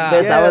 yeah.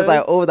 Bitch, I was like,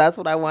 Yes. oh, that's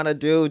what I want to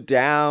do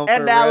down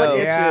And for now real. look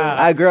at Yeah.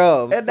 you. I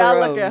grow. And now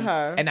look at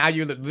her. And now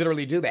you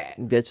literally do that.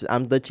 Bitch,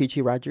 I'm the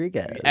Chichi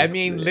Rodriguez. I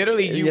mean,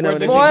 literally, you know were what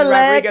the I Chichi mean? More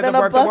leg Rodriguez than of a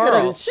Work the bucket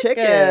of World.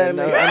 chicken.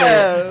 I mean,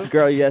 Yes.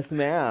 girl, yes,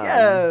 ma'am.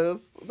 Yes.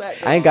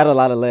 I ain't got a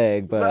lot of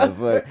leg, but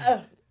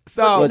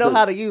So you know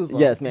how to use them.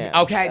 yes, ma'am.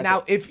 okay,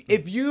 now if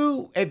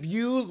you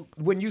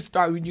when you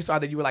saw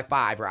that you were like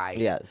 5, right?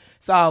 Yes.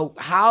 So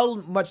how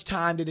much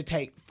time did it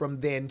take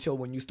from then till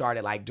when you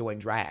started like doing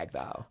drag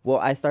though? Well,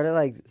 I started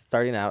like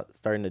starting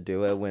to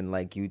do it when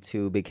like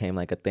YouTube became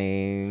like a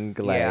thing.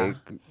 Like, Yeah.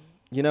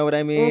 you know what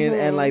I mean?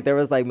 And like there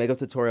was like makeup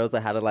tutorials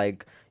on how to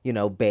like, you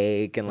know,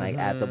 bake and like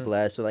add the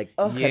blush or like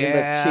cutting the cheek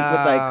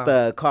with like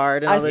the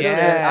card and I all still, this do shit.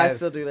 that. I Yes.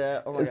 still do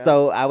that. Oh my God.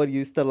 So I would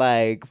used to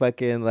like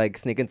fucking like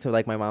sneak into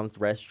like my mom's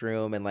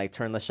restroom and like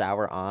turn the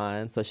shower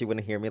on so she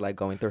wouldn't hear me like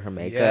going through her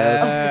makeup.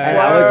 Yes. And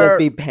I would just Word.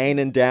 be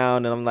painting down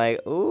and I'm like,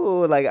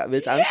 ooh, like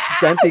bitch, I'm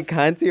scenty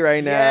cunty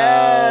right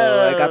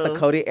now. I got the Yes.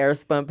 Cody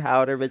Airspun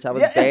powder, bitch. I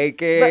was Yeah,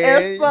 baking. the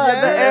Airspun, the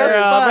Yes.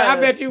 Airspun. But I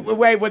bet you.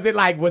 Wait, was it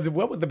like?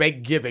 What was the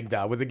bake giving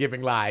though? Was it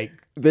giving like?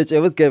 Bitch, it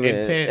was giving.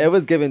 Intense, It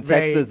was giving babe.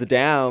 Texas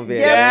down, bitch.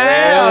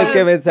 Yes. It was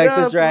giving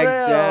Texas Yes, drag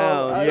ma'am.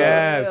 down. I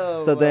Yes.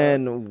 know. So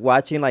then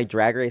watching like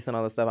Drag Race and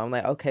all this stuff, I'm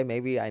like, okay,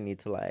 maybe I need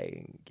to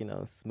like, you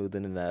know,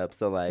 smoothen it up.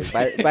 So like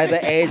by the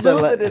age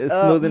of like, Smoothing it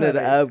up, smoothing it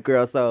honey. up,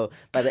 girl. So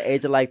by the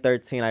age of like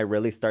 13, I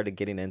really started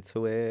getting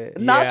into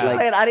it. Now Yeah. she's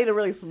saying I need to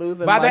really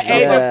smoothen By the myself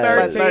age up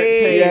of by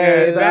 13.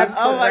 Yes. That's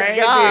oh my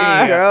crazy.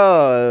 God.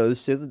 Girl,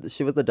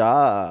 she was a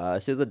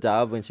dog. She was a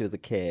dog when she was a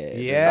kid.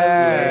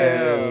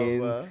 Yes.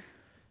 Yes.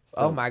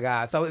 Oh my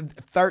God. So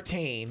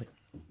 13.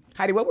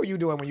 Heidi, what were you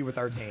doing when you were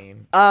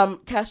 13?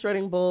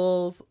 Castrating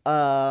bulls.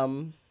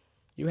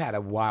 You had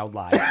a wild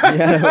life.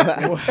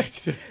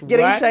 What?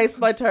 Getting What? chased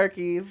by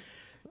turkeys.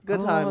 Good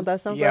Oh, times.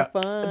 that sounds Yeah. like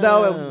fun.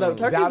 No,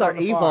 turkeys Down are on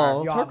the evil.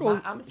 farm. Y'all,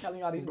 Turtles, I'm telling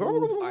y'all, these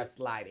boobs are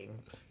sliding.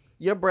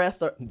 your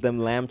breasts are. Them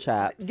lamb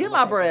chops. Get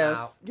my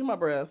breast. Get my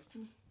breast.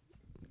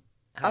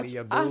 Heidi,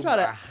 your I boobs try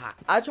to. are hot.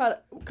 I try to.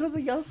 Because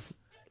of your.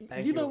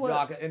 Thank You know what?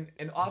 Y'all,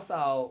 and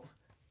also,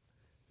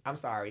 I'm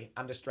sorry,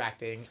 I'm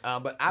distracting.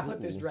 But I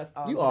put this dress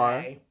on You are.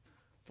 today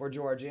for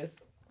Jorgeous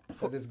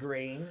because it's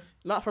green.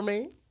 Not for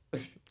me.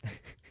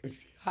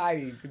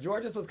 Heidi,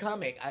 Jorgeous was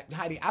coming.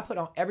 Heidi, I put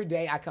on every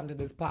day I come to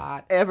this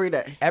pod. Every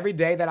day. Every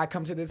day that I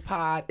come to this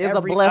pod, It's a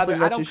every blessing other,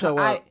 that I don't you show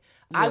come- up.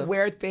 I Yes.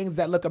 wear things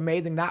that look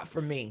amazing, not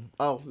for me.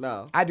 Oh,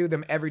 no. I do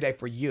them every day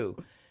for you.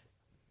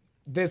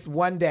 This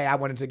one day, I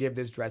wanted to give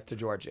this dress to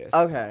Jorgeous.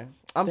 Okay.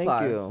 I'm Thank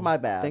sorry. you. My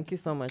bad. Thank you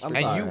so much. I'm for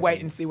And sorry. you wait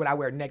and see what I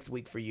wear next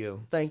week for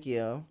you. Thank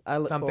you. I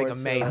look Something forward to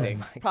it.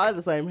 amazing. Probably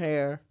the same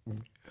hair.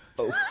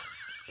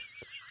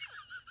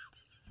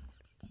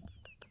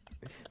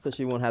 So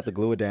she won't have to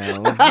glue it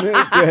down.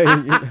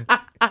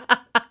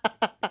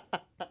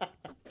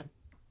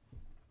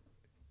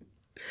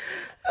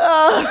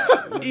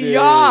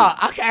 Y'all,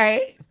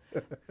 okay.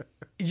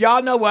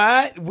 Y'all know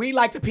what? We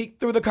like to peek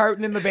through the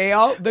curtain in the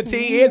veil. The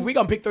tea is we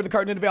gonna peek through the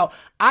curtain in the veil.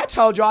 I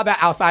told y'all that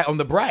outside on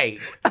the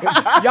break.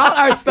 Y'all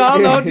are so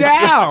low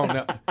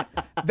down.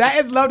 That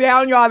is low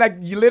down, y'all. Like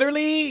you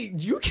literally,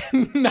 you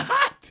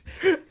cannot.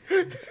 I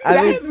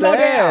That mean, is low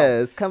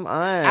down. sis, come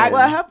on.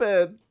 What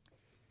happened?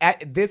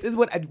 This is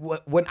what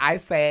when I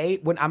say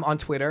when I'm on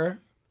Twitter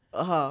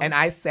and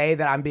I say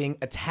that I'm being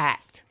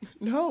attacked.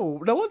 No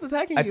one's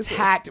attacking you.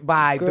 Attacked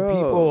by the Girl.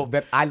 people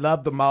that I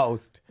love the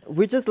most.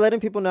 We're just letting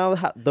people know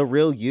how the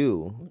real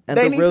you, and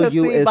They the need real to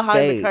you see is behind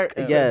the fake.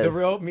 curtain. Yes, The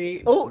real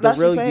me. Oh, the that's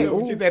real fake.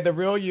 you. She said the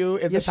real you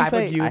is Yeah, the she type of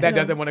fake. you I that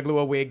know. doesn't want to glue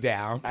a wig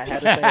down. I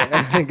had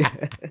to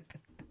say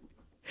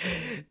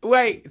it.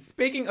 Wait,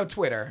 speaking of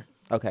Twitter.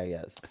 Okay,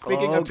 yes.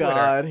 Speaking Oh, of Twitter.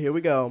 God. Here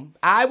we go.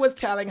 I was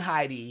telling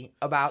Heidi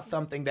about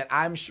something that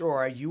I'm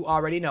sure you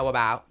already know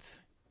about.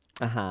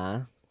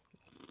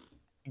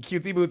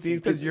 Cutesy bootsies,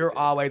 because you're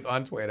always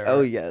on Twitter.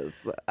 Oh yes.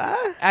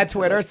 At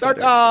Twitter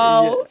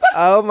circles.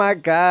 Oh my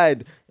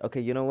God.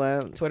 Okay, you know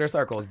what? Twitter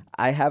circles.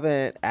 I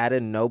haven't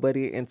added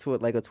nobody into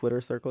it like a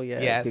Twitter circle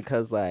yet. Yes.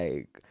 Because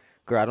like,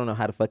 girl, I don't know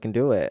how to fucking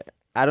do it.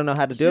 I don't know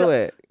how to do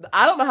it.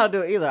 I don't know how to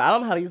do it either. I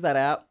don't know how to use that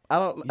app.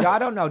 Y'all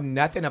don't know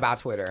nothing about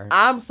Twitter.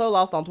 I'm so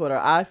lost on Twitter.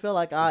 I feel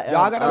like I am.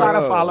 Y'all got a lot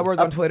of Oh. followers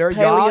on Twitter.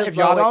 Y'all, if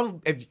y'all Paleozoic-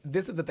 don't, if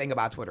this is the thing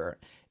about Twitter,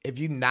 if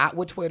you're not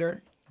with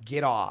Twitter,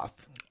 get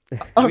off.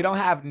 We don't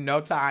have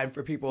no time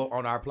for people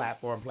on our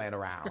platform playing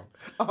around.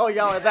 Oh,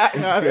 y'all are that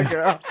kind of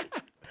girl.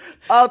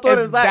 Oh,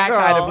 Twitter's that girl.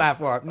 Kind of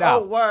platform. No.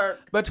 Oh, work.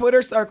 But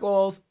Twitter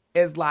circles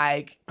is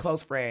like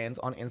close friends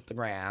on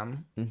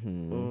Instagram.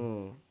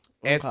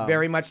 It's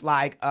very much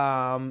like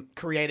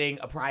creating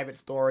a private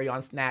story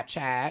on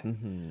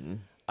Snapchat.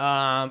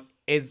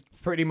 It's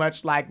pretty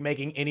much like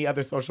making any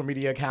other social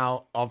media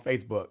account on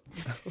Facebook.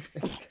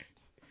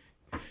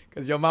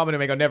 Because your mom and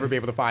them ain't gonna never be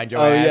able to find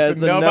your ass. Yes,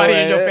 nobody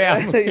in your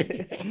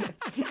family.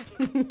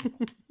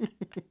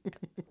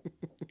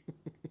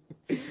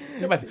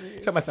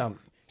 Tell me something.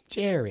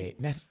 Jared,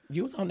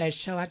 you was on that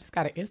show. I just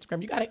got an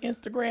Instagram. You got an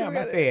Instagram?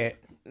 I said,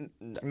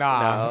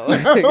 nah.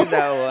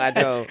 No, I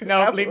don't.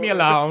 No, leave me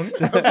alone.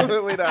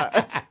 Absolutely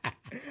not.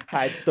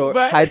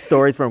 Hide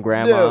stories from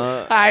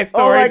grandma. Hide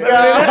stories. Oh,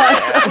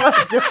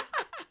 my God.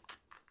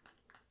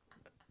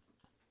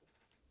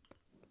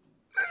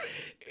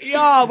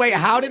 Yo, wait,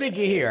 how did it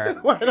get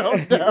here? I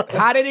don't know.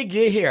 How did it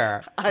get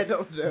here? I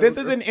don't know. This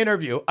is an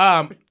interview.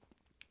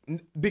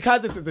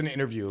 Because this is an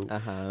interview,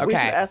 okay. We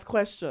should ask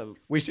questions.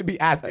 We should be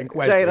asking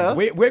questions.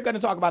 Jaida? We're going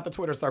to talk about the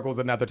Twitter circles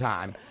another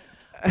time.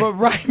 But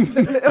right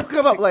It'll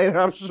come up later,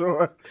 I'm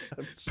sure.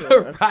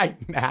 But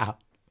right now,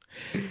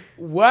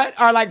 what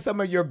are like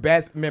some of your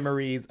best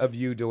memories of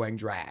you doing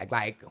drag?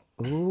 Like,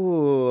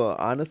 ooh,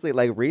 honestly,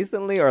 like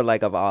recently or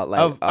like of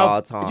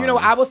all time? You know,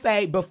 I will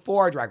say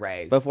before Drag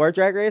Race. Before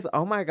Drag Race?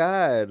 Oh my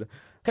God.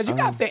 Because you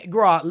got,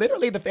 girl,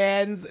 literally the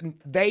fans,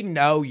 they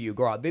know you,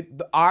 girl.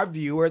 Our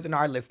viewers and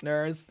our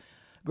listeners,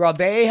 girl,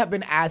 they have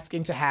been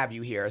asking to have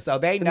you here. So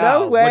they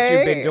know what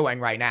you've been doing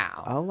right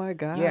now. Oh my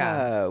God.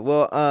 Yeah.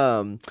 Well,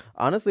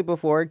 honestly,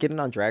 before getting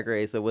on Drag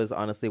Race, it was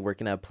honestly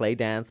working at Play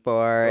Dance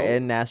Bar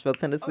in Nashville,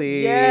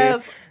 Tennessee.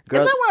 Yes.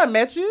 Girl, is that where I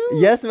met you?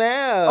 Yes,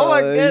 ma'am. Oh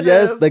my goodness.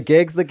 Yes, the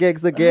gigs.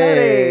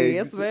 Hey,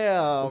 yes,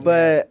 ma'am.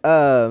 But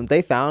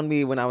they found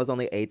me when I was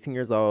only 18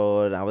 years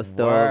old. I was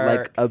still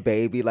like a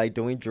baby, like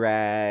doing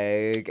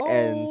drag.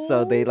 And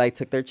so they like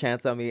took their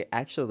chance on me.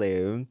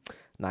 Actually,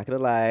 not gonna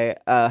lie,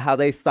 how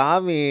they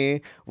saw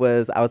me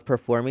was I was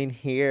performing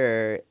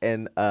here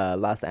in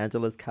Los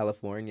Angeles,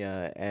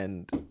 California,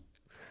 and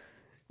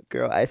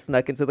girl, I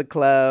snuck into the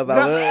club.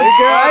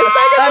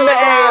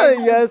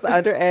 Yes,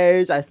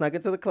 underage. I snuck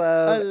into the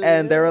club,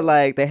 and they were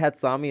like, they had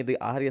saw me in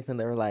the audience, and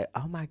they were like,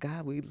 "Oh my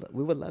God, we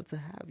would love to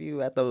have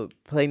you at the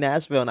Play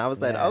Nashville." And I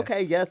was like,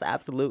 "Okay, yes,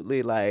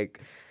 absolutely. Like,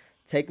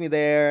 take me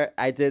there."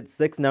 I did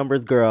 6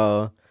 numbers,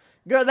 girl.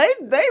 Girl, they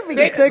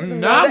be 6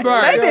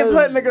 numbers. They been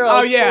putting the girls.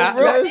 Oh yeah,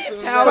 let me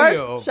tell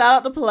you. Shout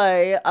out to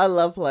Play. I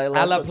love Play.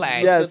 I love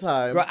Play. Yes,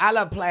 time. Girl, I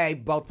love Play.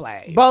 Both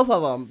Play. Both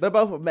of them. They're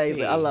both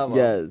amazing. I love them.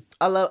 Yes.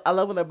 I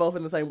love when they're both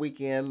in the same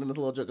weekend and it's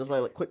a little just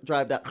like quick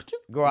drive down.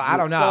 Girl, I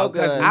don't know.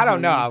 I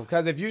don't know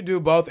because if you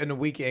do both in the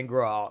weekend,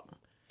 girl,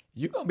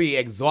 you're gonna be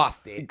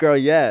exhausted. Girl,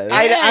 yes.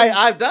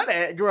 I've done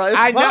it, girl. It's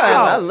fun. Know.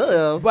 I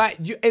live. But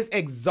it's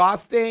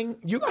exhausting.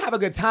 You're gonna have a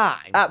good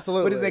time.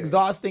 Absolutely. But it's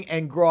exhausting,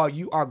 and girl,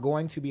 you are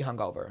going to be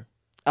hungover.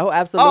 Oh,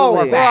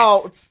 absolutely. Oh,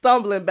 girl,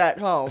 stumbling back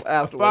home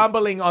afterwards.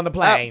 Fumbling on the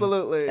plane.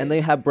 Absolutely. And they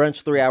have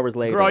brunch 3 hours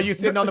later. Girl, you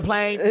sitting on the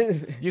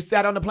plane. You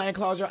sat on the plane,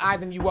 close your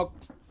eyes, and you woke.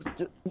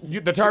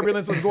 The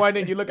turbulence was going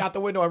in. You look out the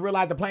window and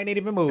realize the plane ain't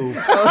even moved.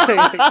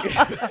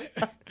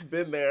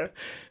 Been there.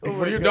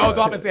 When you doze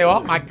off and say, "Oh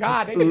my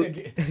God,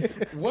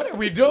 what are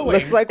we doing?"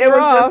 Looks like it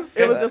was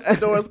just the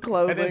doors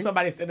closing. And then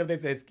somebody stand up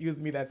and say, "Excuse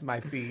me, that's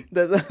my seat."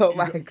 Oh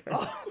my God.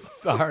 Oh,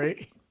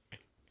 sorry.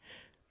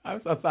 I'm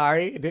so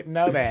sorry. I didn't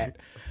know that.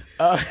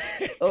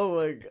 Oh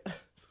my God.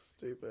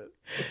 Stupid.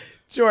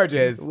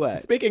 Jorgeous.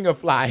 What? Speaking of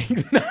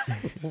flying.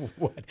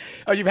 What?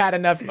 Oh, you've had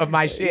enough of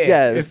my shit,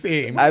 yes. it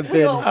seems. I've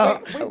been.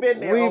 We've been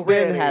there We've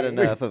already. had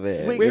enough of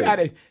it. We've had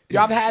it.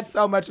 Y'all have had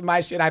so much of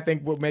my shit, I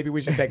think maybe we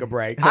should take a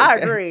break. I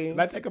agree.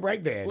 Let's take a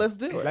break then. Let's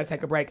do it. Let's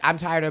take a break. I'm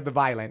tired of the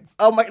violence.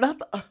 Oh my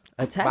God.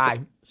 Attack.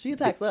 Bye. She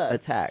attacks us.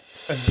 Attacked.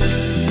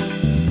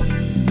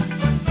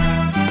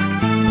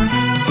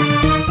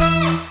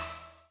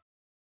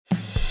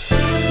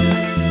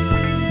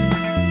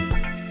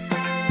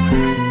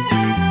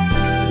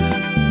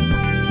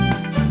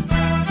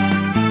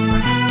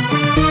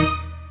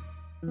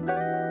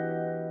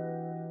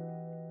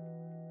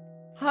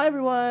 Hi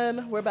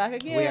everyone, we're back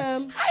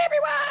again. Hi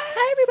everyone.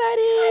 Hi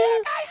everybody.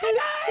 Hi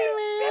guys.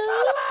 It's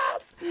all of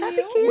us.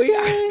 Happy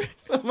Tuesday.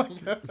 Oh my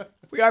God.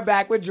 We are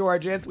back with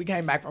Jorgeous. We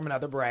came back from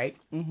another break.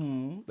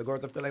 The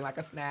girls are feeling like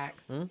a snack.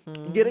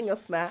 Getting a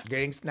snack.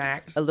 Getting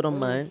snacks. A little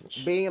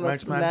munch. Being a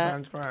Munch,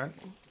 snack. munch.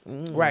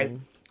 Right.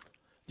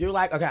 Do you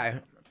like, okay,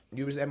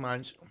 you said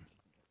munch,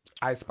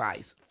 Ice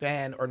Spice,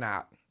 fan or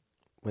not?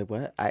 Wait,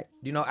 what? Do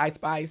you know Ice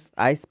Spice?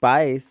 Ice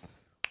Spice.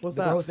 What's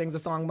the that? girl who sings the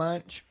song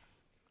Munch?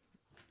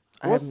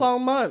 What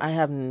song Munch? I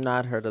have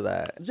not heard of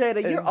that.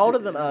 Jaida, you're older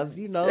than us.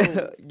 You know.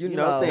 You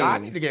know things. I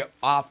need to get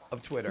off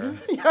of Twitter.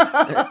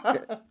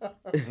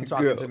 I'm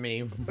talking to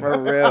me. For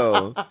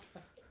real.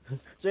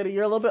 Jaida,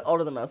 you're a little bit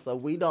older than us, so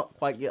we don't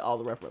quite get all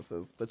the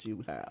references that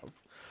you have.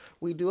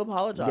 We do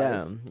apologize.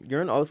 Yeah,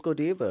 you're an old school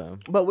diva.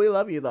 But we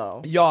love you,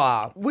 though.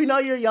 Y'all. We know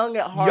you're young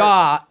at heart.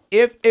 Y'all,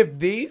 if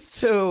these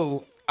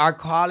two are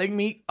calling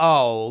me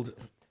old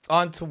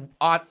on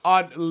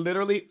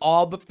literally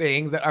all the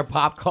things that are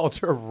pop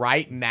culture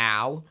right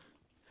now,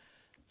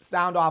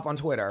 sound off on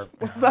Twitter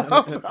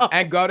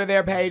and go to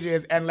their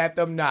pages and let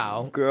them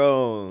know.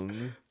 Girl.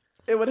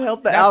 It would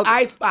help the That's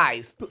Ice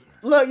Spice.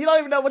 Look, you don't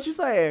even know what you're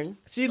saying.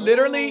 She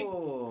literally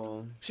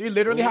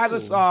has a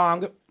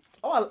song.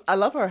 Oh, I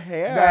love her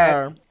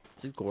hair.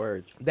 She's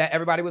gorgeous. That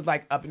everybody was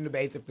like up in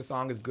debates if the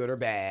song is good or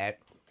bad.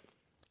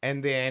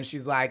 And then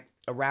she's like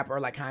a rapper,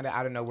 like kind of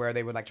out of nowhere.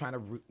 They were like trying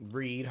to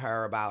read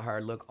her about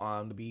her look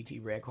on the BET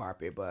red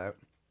carpet. But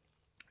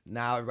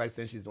now everybody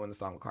says she's doing the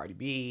song with Cardi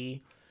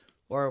B.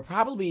 Or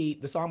probably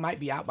the song might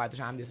be out by the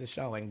time this is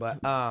showing. But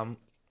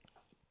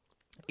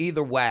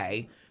either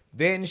way,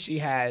 then she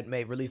had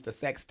released a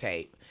sex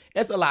tape.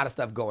 It's a lot of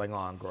stuff going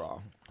on,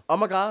 girl. Oh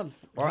my God.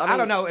 Or I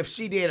don't know if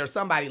she did or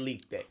somebody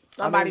leaked it.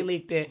 Somebody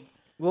leaked it.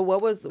 Well,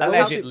 what was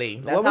allegedly?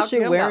 What was she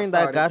wearing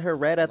that got her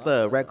red at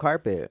the red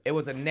carpet? It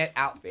was a net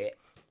outfit.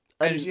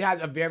 And she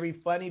has a very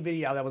funny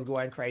video that was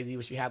going crazy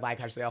where she had like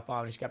her cell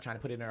phone and she kept trying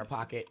to put it in her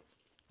pocket.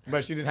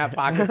 But she didn't have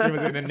pockets. She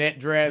was in a net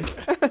dress.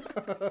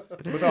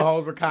 But the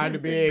holes were kind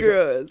of big.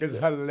 Gross. It's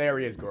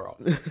hilarious, girl.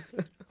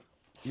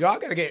 Y'all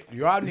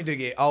need to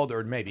get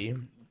older, maybe.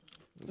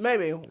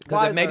 Maybe.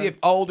 Because maybe if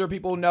older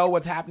people know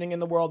what's happening in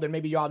the world, then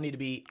maybe y'all need to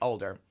be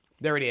older.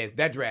 There it is,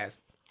 that dress.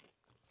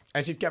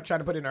 And she kept trying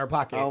to put it in her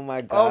pocket. Oh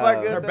my God. Oh my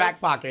goodness. Her back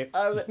pocket.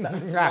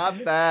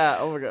 Not bad.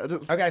 Oh my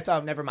God. Okay,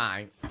 so never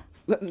mind.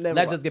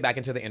 Let's just get back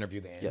into the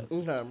interview then. Yes.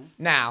 Okay.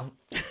 Now.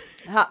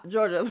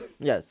 Jorgeous.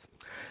 Yes.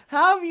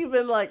 How have you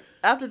been, like,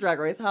 after Drag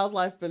Race, how's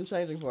life been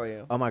changing for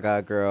you? Oh my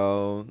God,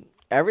 girl.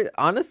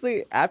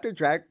 Honestly, after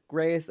Drag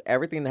Race,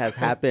 everything has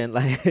happened,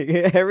 like,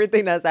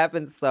 everything has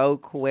happened so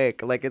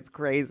quick. Like, it's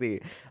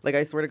crazy. Like,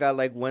 I swear to God,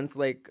 like, once,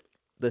 like,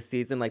 the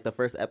season, like, the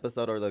first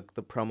episode or the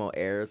promo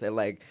airs, it,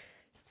 like,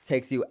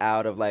 takes you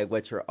out of, like,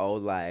 what your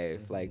old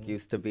life, like,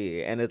 used to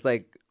be. And it's,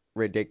 like,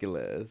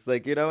 ridiculous.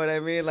 Like, you know what I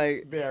mean?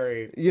 Like,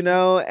 very. You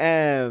know,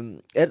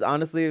 and it's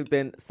honestly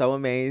been so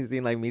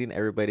amazing, like, meeting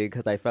everybody,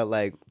 because I felt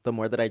like the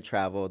more that I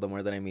travel, the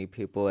more that I meet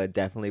people, it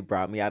definitely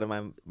brought me out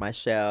of my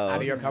shell. Out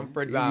of your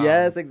comfort zone.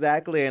 Yes,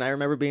 exactly. And I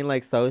remember being,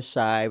 like, so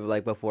shy,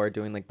 like, before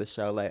doing, like, the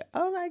show, like,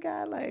 oh my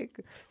God, like,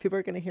 people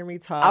are going to hear me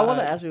talk. I want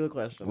to ask you a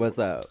question. What's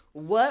up?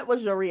 What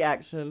was your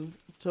reaction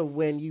to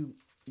when you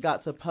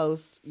got to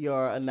post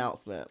your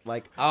announcement?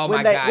 Like,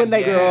 when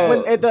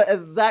at the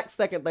exact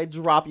second they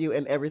drop you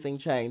and everything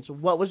changed,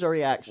 what was your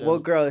reaction? Well,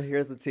 girl,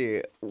 here's the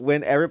tea.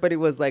 When everybody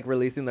was like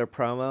releasing their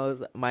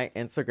promos, my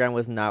Instagram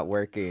was not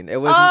working. It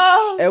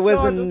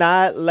was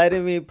not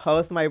letting me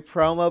post my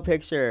promo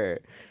picture.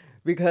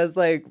 Because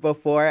like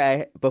before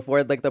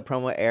like the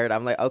promo aired,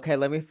 I'm like, okay,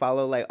 let me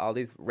follow like all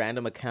these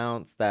random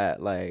accounts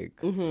that like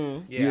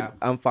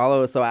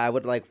unfollow. So I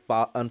would like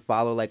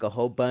unfollow like a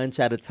whole bunch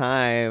at a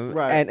time.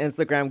 Right. And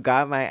Instagram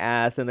got my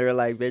ass, and they were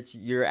like, "Bitch,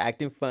 you're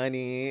acting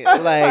funny."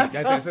 Like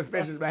that's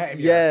suspicious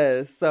behavior.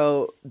 Yes.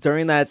 So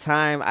during that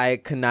time, I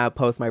could not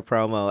post my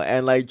promo,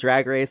 and like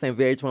Drag Race and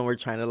VH1 were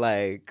trying to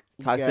like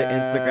talk to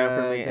Instagram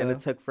for me, and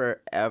it took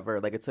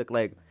forever. Like it took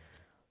like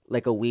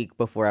a week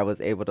before I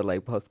was able to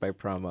like post my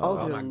promo.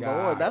 Oh my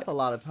God. Lord, that's a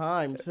lot of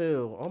time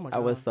too. Oh my God. I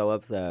was so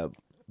upset.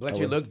 But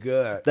you look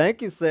good.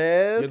 Thank you,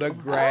 sis. You look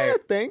great.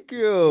 Thank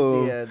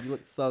you. Yeah, you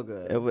look so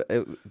good.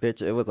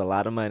 Bitch, it was a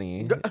lot of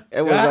money.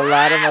 It was a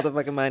lot of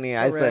motherfucking money.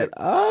 Correct. I said,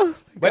 oh,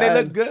 but it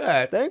looked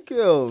good. Thank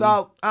you.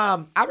 So,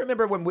 I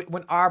remember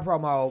when our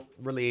promo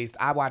released,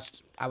 I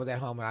was at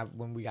home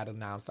when we got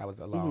announced. I was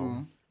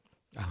alone.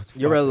 Mm-hmm.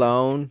 You're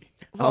alone?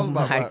 Oh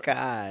my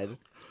God.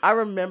 I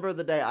remember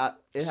the day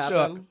it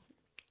happened.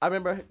 I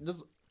remember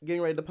just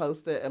getting ready to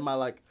post it, and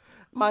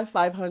my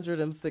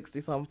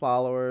 560 some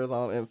followers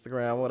on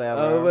Instagram,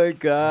 whatever. Oh my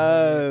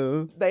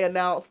God. They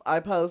announced,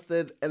 I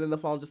posted, and then the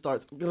phone just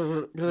starts.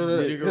 You're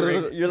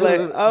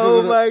like,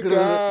 oh my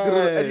God.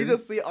 And you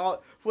just see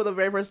for the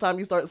very first time,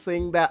 you start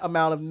seeing that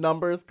amount of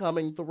numbers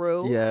coming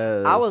through.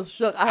 Yes. I was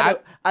shook. I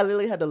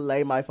literally had to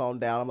lay my phone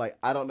down. I'm like,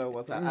 I don't know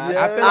what's happening.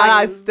 Yes.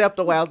 I stepped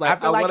away. I was like,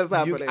 what is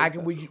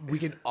happening? We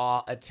can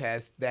all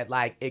attest that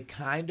like it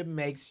kind of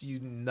makes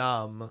you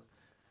numb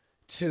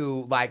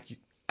to like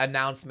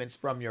announcements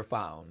from your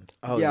phone.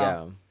 Oh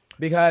yeah.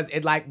 Because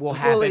it like will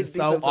happen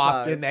so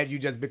often that you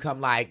just become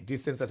like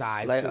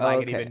desensitized to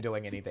like it even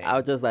doing anything.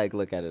 I'll just like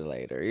look at it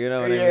later. You know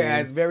what I mean? Yeah,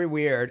 it's very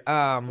weird.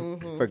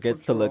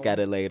 Forgets to look at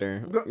it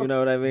later. You know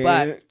what I mean?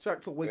 But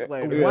checks a week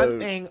later. One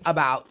thing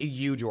about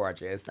you,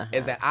 Jorgeous,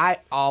 is that I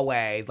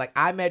always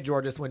I met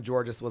Jorgeous when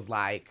Jorgeous was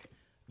like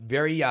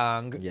very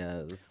young.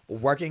 Yes.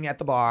 Working at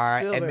the bar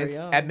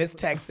at Miss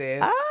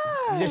Texas.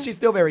 Yeah, she's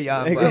still very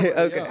young. But,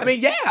 okay. I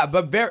mean, yeah,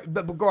 but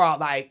girl,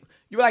 like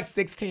you were like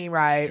 16,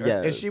 right?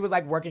 Yes. And she was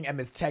like working at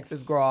Miss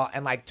Texas, girl,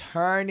 and like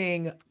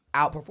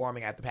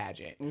outperforming at the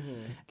pageant.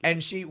 Mm-hmm.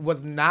 And she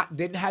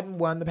hadn't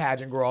won the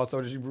pageant, girl,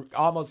 so she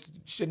almost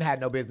shouldn't have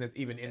no business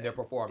even in there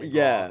performing. Girl.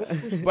 Yeah.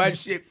 But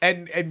she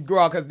and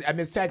girl, because at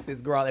Miss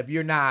Texas, girl, if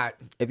you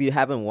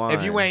haven't won,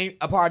 if you ain't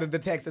a part of the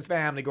Texas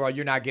family, girl,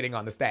 you're not getting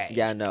on the stage.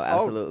 Yeah, no,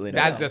 absolutely not.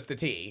 That's just the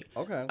tea.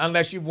 Okay.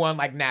 Unless you've won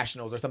like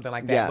nationals or something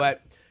like that. Yeah.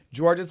 But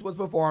Jorgeous was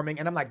performing,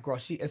 and I'm like, girl,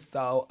 she is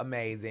so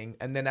amazing.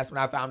 And then that's when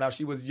I found out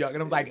she was young,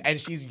 and I'm like, and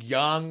she's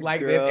young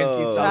like this, and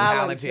she's so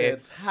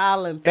talented.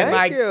 Talented. And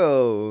Thank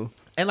you.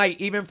 And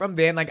like even from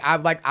then,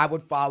 I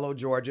would follow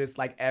Jorgeous,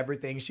 like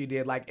everything she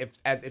did, like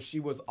as if she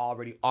was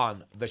already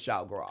on the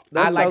show, girl.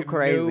 That's I so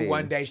crazy. knew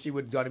one day she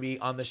was gonna be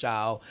on the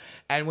show,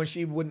 and when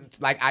she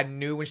wouldn't, like I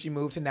knew when she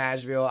moved to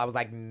Nashville, I was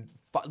like,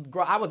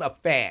 girl, I was a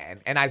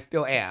fan, and I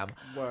still am.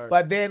 Word.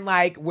 But then,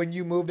 like when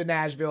you moved to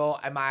Nashville,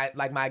 and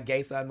my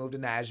gay son moved to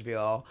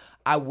Nashville,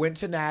 I went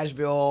to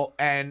Nashville,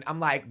 and I'm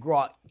like,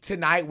 girl,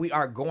 tonight we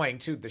are going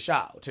to the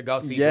show to go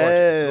see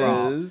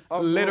Jorgeous,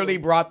 girl. Literally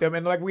brought them,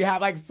 and like we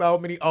have like so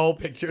many old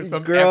pictures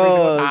from every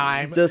single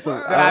time that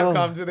I've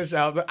come to the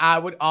show. But I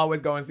would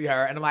always go and see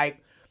her, and I'm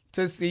like,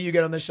 to see you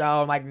get on the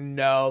show, I'm like,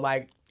 no,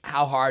 like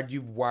how hard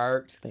you've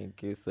worked.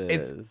 Thank you,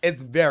 sis.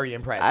 It's very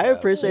impressive. I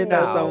appreciate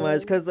that so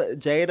much because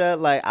Jaida,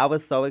 like, I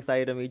was so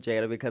excited to meet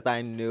Jaida because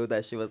I knew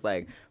that she was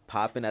like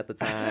popping at the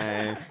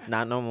time.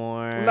 Not no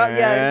more. Not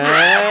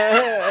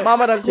yet.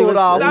 Mama done cooled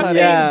off. Some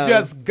things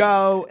just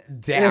go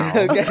down.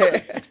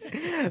 Okay.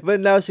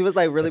 But no, she was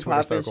like really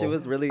popping. She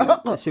was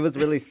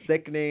really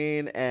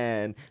sickening,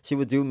 and she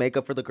would do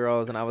makeup for the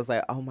girls. And I was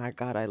like, oh my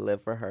God, I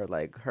live for her.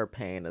 Like her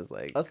pain is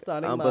like a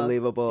stunning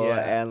unbelievable.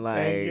 Yeah. And like,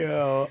 thank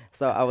you.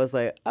 So I was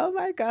like, oh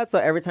my God. So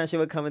every time she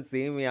would come and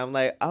see me, I'm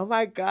like, oh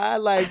my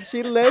God, like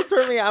she lives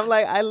for me. I'm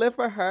like, I live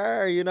for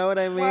her. You know what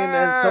I mean?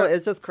 And so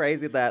it's just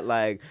crazy that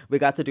like we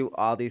got to do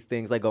all these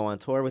things, like go on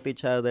tour with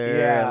each other.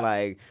 Yeah. And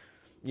like,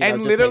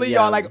 and literally,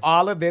 y'all, like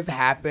all of this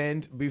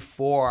happened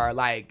before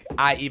like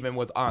I even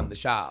was on the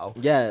show.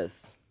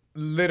 Yes.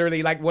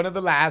 Literally, like one of the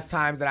last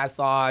times that I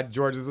saw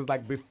Jorgeous was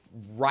like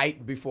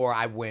right before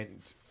I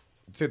went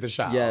to the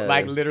show. Yes.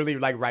 Like literally,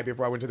 like right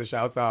before I went to the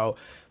show. So,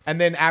 and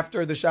then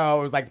after the show,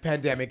 it was like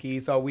pandemic-y,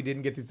 so we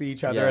didn't get to see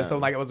each other. Yeah. So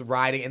like I was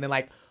writing, and then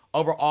like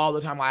over all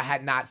the time I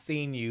had not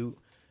seen you.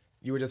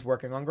 You were just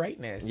working on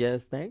greatness.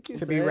 Yes, thank you.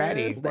 To be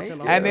ready. Thank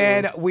you. And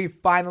then we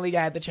finally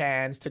got the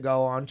chance to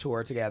go on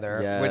tour together,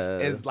 which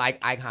is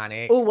like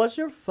iconic. Oh, what's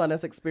your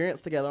funnest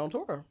experience together on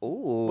tour?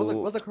 Ooh.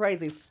 What's a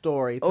crazy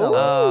story? Tell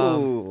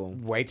us.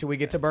 Wait till we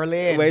get to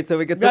Berlin. Wait till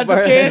we get to Just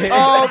Berlin. kidding.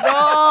 Oh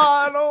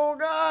God! Oh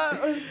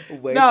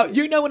God! No,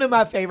 you know one of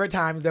my favorite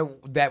times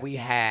that we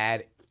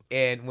had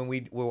when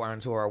we were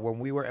on tour, when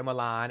we were in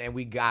Milan and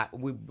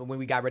when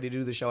we got ready to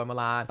do the show in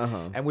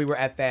Milan, and we were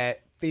at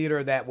that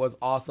theater that was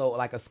also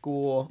like a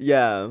school.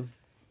 Yeah.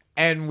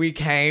 And we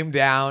came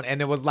down,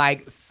 and there was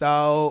like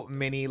so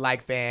many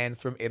like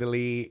fans from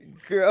Italy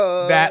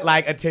that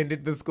like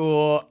attended the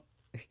school.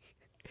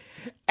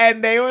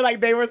 And they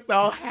were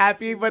so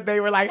happy, but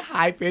they were like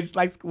high pitched,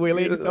 like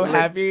squealing, so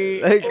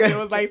happy. And it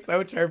was like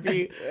so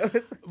chirpy.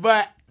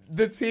 But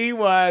the tea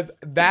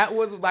that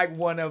was like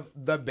one of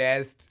the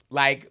best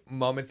like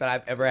moments that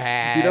I've ever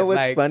had. Do you know what's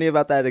like, funny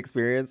about that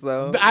experience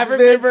though? I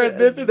remember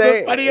this is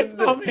the funniest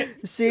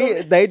moment.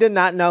 They did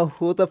not know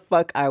who the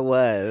fuck I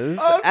was.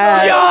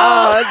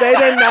 Oh, they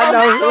did not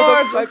know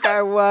who the fuck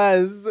I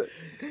was.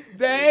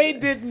 They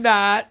did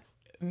not.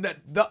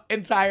 The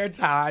entire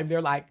time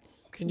they're like,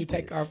 can you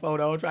take our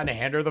photo? Trying to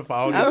hand her the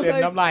phone and shit.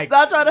 And I'm like,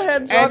 not trying to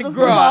hand Jorgeous and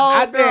girl,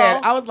 the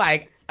phone, I was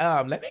like,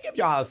 let me give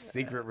y'all a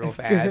secret real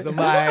fast. I'm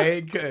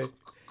like,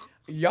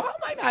 y'all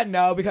might not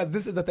know because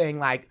this is the thing.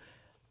 Like,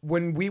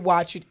 when we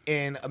watch it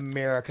in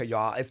America,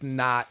 y'all, it's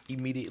not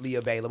immediately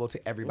available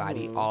to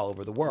everybody all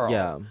over the world.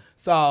 Yeah.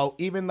 So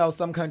even though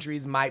some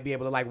countries might be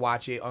able to like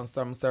watch it on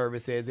some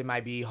services, it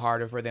might be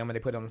harder for them when they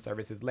put it on the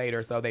services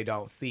later, so they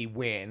don't see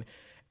when.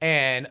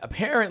 And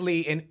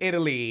apparently in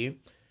Italy,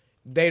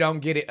 they don't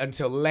get it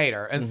until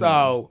later. And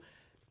so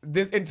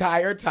this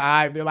entire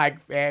time, they're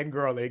like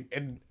fangirling,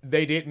 and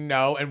they didn't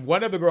know. And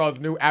one of the girls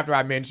knew after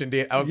I mentioned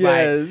it. I was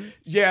like,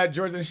 yeah,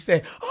 George. And she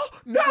said, oh,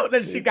 no.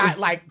 Then she got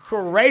like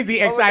crazy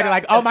excited.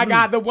 Like, oh my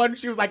God, the one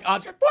she was like, oh,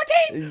 14.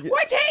 She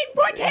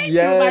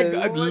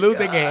was like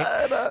losing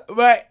it.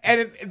 But,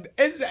 and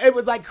it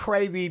was like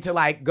crazy to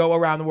like go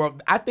around the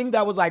world. I think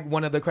that was like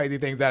one of the crazy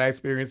things that I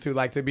experienced too,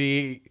 like to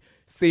be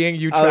seeing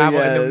you travel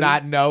and them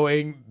not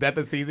knowing that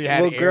the season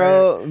had aired.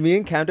 Girl, me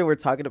and Camden were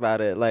talking about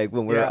it. Like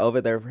when we were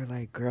over there, we're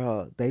like,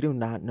 girl, they do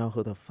not know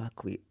who the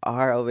fuck we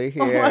are over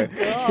here. Oh my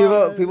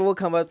God. People will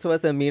come up to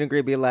us and meet and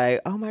greet, be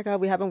like, oh my God,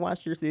 we haven't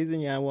watched your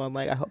season yet. Well, I'm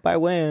like, I hope I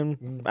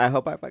win. I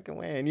hope I fucking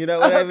win. You know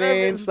what I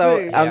mean?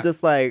 So I'm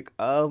just like,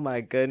 oh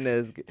my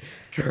goodness.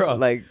 Girl,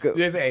 like,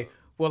 they say,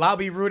 well, I'll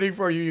be rooting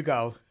for you. You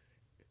go,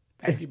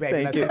 thank you,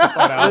 baby. Thank you. Take the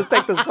photo. Let's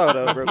take this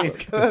photo. Real Please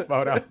quick. get this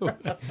photo.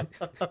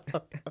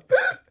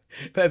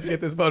 Let's get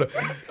this photo.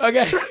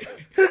 Okay.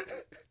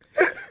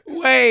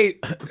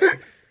 Wait.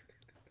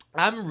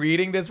 I'm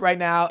reading this right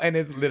now, and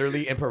it's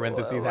literally in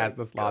parentheses has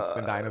the sloths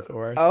and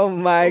dinosaurs. Oh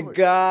my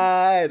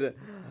God.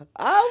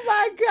 Oh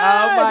my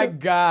God. Oh my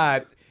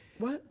God.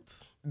 What?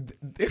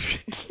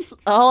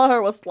 All I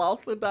heard was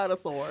sloths and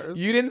dinosaurs.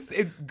 You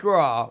didn't,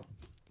 girl.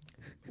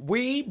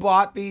 We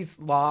bought these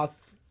sloths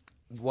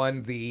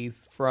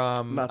onesies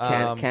from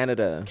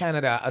Canada.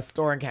 Canada, a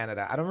store in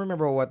Canada. I don't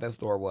remember what that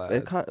store was.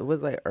 It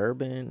was like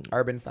Urban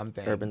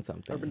something.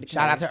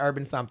 Shout out to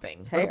Urban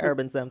something. Hey,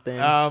 Urban something.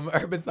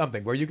 Urban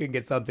something, where you can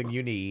get something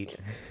you need.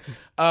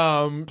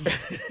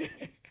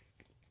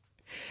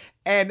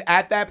 And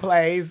at that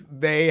place,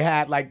 they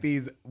had like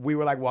these, we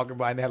were like walking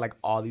by and they had like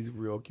all these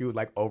real cute,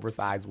 like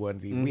oversized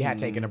onesies. We had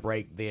taken a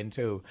break then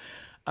too.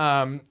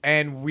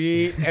 And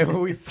we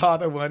saw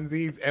the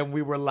onesies and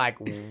we were like,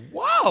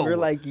 whoa. We were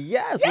like,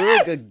 yes. We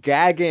were good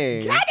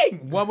gagging.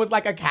 One was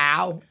like a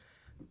cow.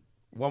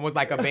 One was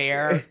like a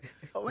bear.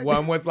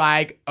 One was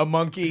like a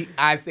monkey.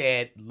 I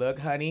said, look,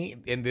 honey,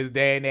 in this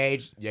day and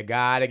age, you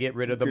gotta get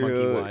rid of the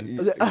monkey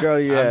one. Girl,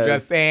 yeah. I'm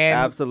just saying.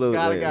 Absolutely.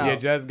 Gotta go. You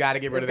just gotta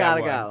get rid of that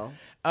one. Go.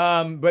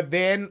 But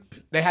then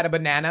they had a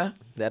banana.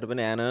 They had a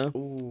banana.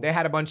 Ooh. They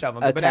had a bunch of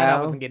them. The banana,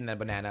 I wasn't getting a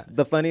banana.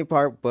 The funny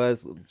part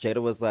was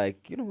Jaida was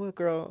like, you know what,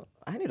 girl?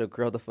 I need to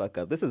grow the fuck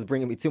up. This is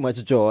bringing me too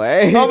much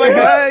joy. Oh my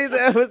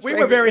God. We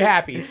were very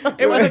happy.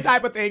 It was the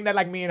type of thing that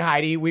like me and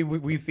Heidi,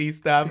 we see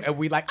stuff and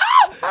we like,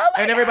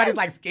 and everybody's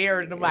like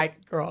scared. And I'm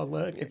like, girl,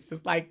 look, it's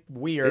just like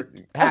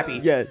weird. Happy.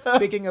 Yes.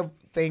 Speaking of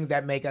things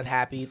that make us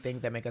happy,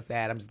 things that make us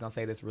sad, I'm just going to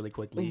say this really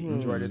quickly.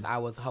 Jorgeous, I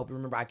was hoping,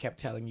 remember I kept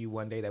telling you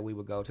one day that we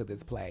would go to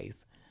this place.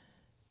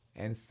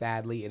 And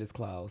sadly, it is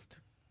closed.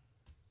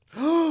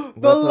 The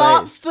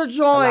lobster joint.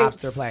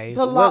 The lobster place.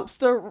 The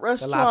lobster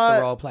restaurant. The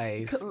lobster roll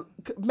place.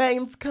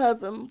 Maine's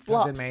cousin's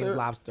lobster. Maine's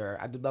lobster.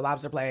 I do the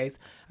lobster place.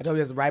 I told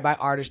you it's right by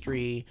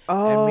Artistry.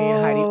 And me and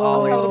Heidi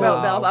always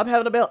go. I'm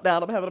having a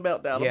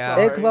meltdown. Yeah. I'm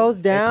sorry. It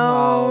closed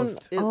down.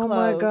 It Oh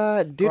my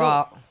God. Dude,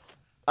 girl,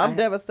 I'm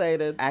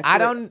devastated.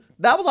 actually,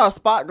 That was our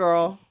spot,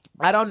 girl.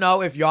 I don't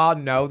know if y'all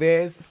know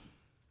this,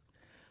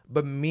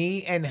 but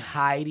me and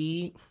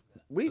Heidi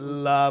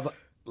love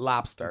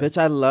lobster. Bitch,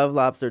 I love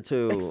lobster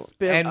too.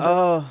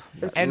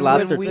 Expensive. And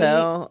lobster when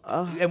tail.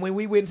 And when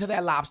we went to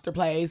that lobster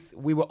place,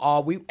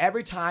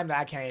 every time that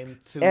I came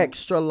to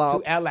Extra lobster.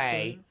 to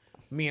LA,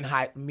 me and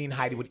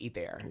Heidi would eat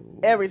there.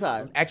 Every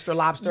time. Extra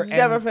lobster.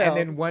 Never and, failed.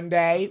 And then one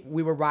day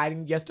we were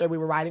riding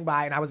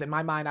by and I was in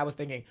my mind, I was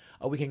thinking,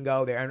 oh, we can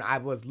go there. And I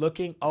was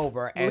looking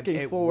over and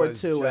Looking forward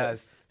to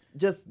it.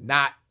 Just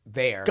not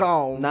there.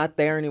 gone. Not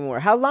there anymore.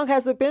 How long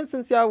has it been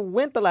since y'all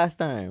went the last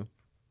time?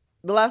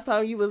 The last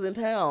time you was in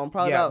town,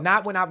 probably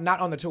not when I'm not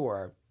on the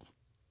tour.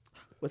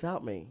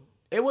 without me.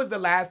 It was the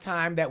last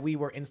time that we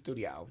were in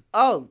studio.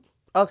 Oh,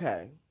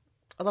 okay.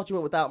 I thought you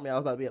went without me. I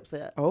was about to be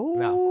upset. Oh,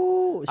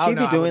 no. She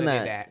be doing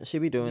I that. She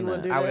be doing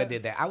that. I would have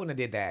did that. I wouldn't have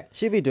did that.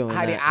 She be doing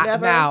Heidi, that.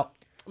 Never. Now,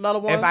 Not a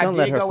one. if I Don't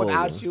let did her go fool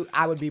without you. you,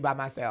 I would be by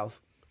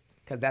myself.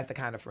 Because that's the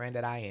kind of friend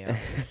that I am.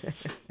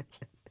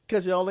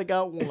 Because you only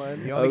got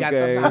one. You only got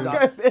Okay.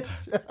 sometimes.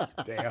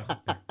 Damn.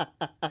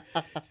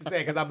 She said,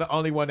 because I'm the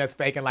only one that's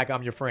faking like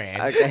I'm your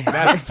friend. Okay.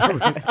 That's the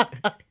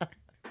reason.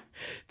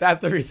 That's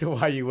the reason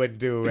why you wouldn't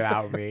do it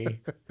without me.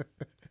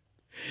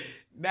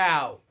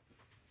 Now,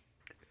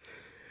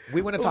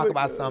 we want to talk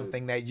about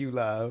something that you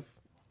love.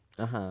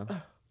 Uh-huh.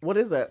 What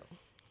is it?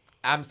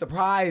 I'm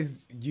surprised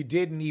you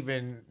didn't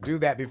even do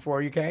that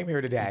before you came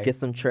here today. Get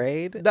some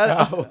trade?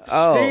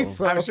 Oh,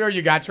 Jesus. I'm sure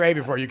you got trade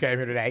before you came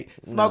here today.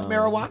 Smoke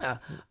marijuana.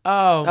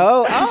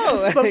 Oh.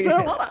 Smoke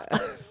marijuana.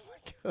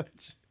 Oh my God,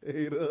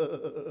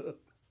 Jaida.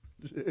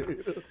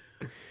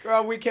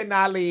 Girl, we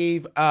cannot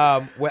leave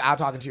without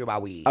talking to you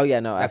about weed. Oh, yeah,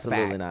 no, That's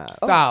absolutely fact.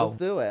 not. So, Let's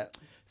do it.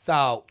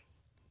 So,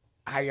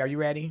 Heidi, are you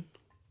ready?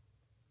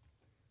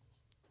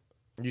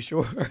 You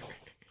sure?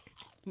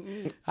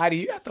 Heidi,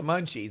 you got the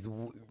munchies.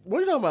 What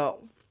are you talking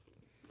about?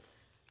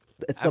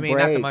 It's I the mean,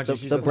 break. not the munchies,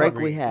 she's The just break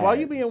hungry. we had. Why are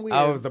you being weird?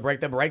 Oh, it was the break.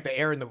 The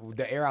air in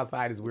the air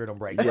outside is weird on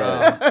break.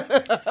 Yeah.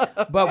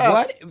 But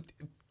what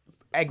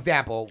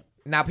example?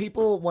 Now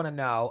people want to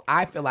know.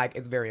 I feel like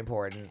it's very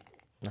important.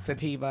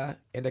 Sativa,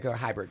 indica,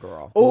 hybrid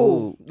girl.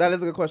 Ooh, that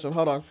is a good question.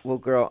 Hold on. Well,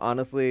 girl,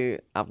 honestly,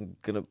 I'm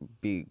gonna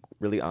be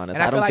really honest.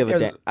 And I I feel don't like give a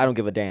there's- damn. I don't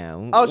give a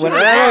damn. Oh, she When-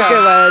 was I don't give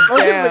a she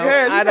was damn.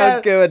 scared. She I don't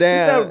said- give a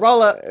damn. She said,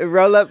 roll up.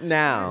 Roll up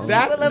now.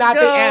 That's Let's not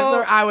the go.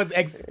 answer I was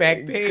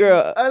expecting.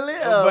 Girl. A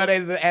little. But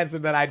it's the answer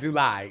that I do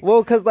like.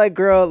 Well, cause like,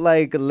 girl,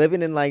 like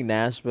living in like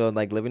Nashville,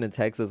 like living in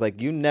Texas, like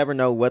you never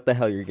know what the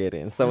hell you're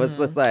getting. So it's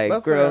like,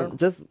 That's girl, fair.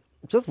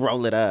 just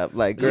roll it up,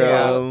 like,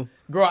 girl. Yeah.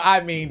 Girl, I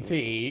mean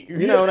tea.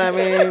 You know what I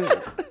mean?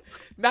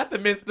 Not the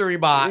mystery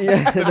box,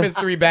 Yeah. the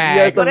mystery bag.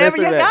 Yes, the Whatever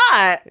you mystery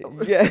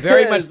got. Yeah.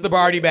 Very much the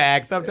Barty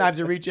bag. Sometimes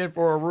you reach in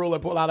for a rule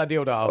and pull out a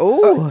dildo.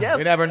 Ooh. Yes,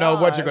 You never know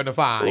what you're God. gonna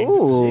find.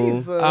 Ooh.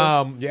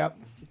 Jesus. Yep.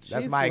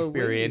 That's Jeez my Louise.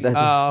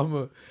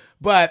 experience.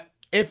 But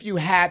if you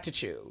had to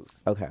choose,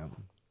 Okay.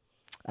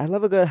 I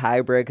love a good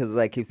hybrid because it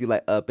like keeps you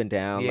like up and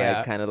down, Yeah.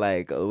 like kind of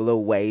like a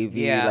little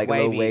wavy, Yeah, like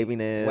wavy. a little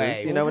waviness.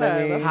 Wave. You know what I Okay,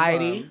 mean? that's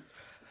Heidi,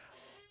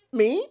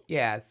 Me?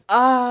 yes.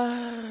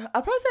 I'd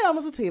probably say I'm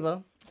a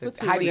sativa.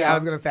 Heidi, girl. I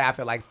was gonna say I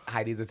feel like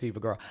Heidi's a sativa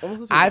girl. I'm a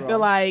sativa I girl. feel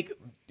like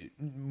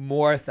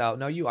more so.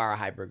 No, you are a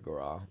hybrid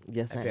girl.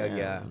 Yes, I feel am.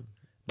 yeah.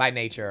 By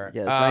nature.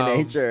 Yes, by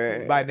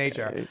nature. By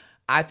nature.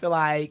 I feel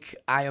like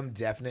I am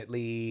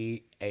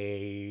definitely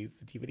a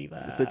sativa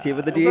diva.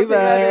 Sativa the Sativa diva.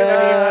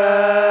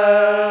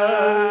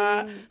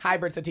 diva.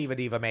 hybrid sativa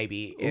diva,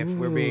 maybe, if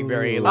we're being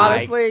very like,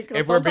 honestly,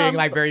 if we're being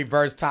like very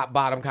verse top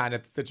bottom kind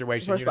of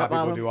situation. You know how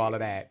people do all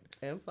of that.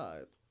 And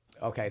side.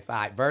 Okay,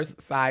 side verse,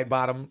 side,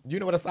 bottom. You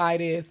know what a side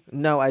is?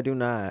 No, I do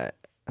not.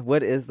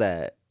 What is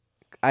that?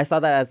 I saw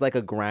that as like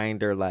a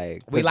grinder,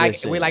 like we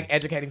like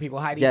educating people.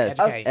 Heidi, yes,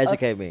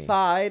 educate me.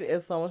 Side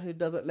is someone who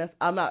doesn't.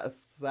 I'm not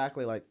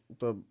exactly like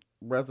the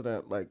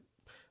resident. Like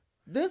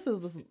this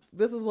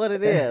is what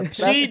it is.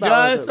 She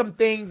does some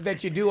things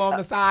that you do on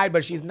the side,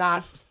 but she's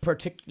not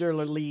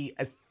particularly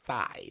a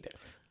side.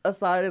 A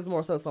side is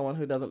more so someone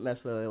who doesn't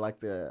necessarily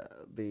like the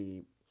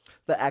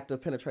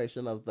active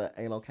penetration of the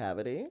anal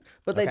cavity,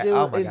 but they do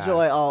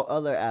enjoy all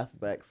other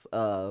aspects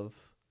of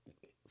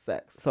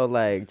sex. So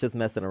like just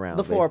messing around.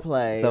 The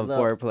foreplay. Some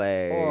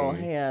foreplay. Oral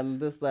hand,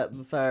 this, that, and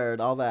the third,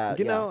 all that.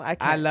 You know,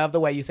 I love the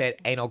way you said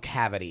anal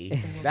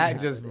cavity. That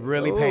just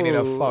really painted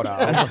a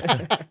photo.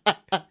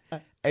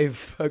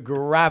 A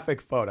graphic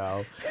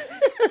photo.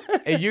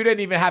 And you didn't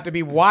even have to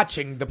be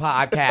watching the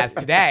podcast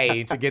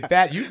today to get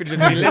that. You could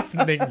just be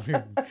listening.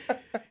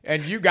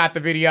 And you got the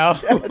video.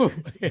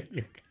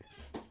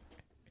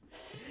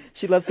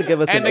 She loves to give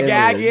us and an the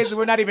gag image. is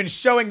we're not even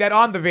showing that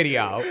on the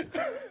video.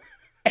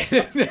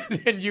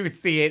 And you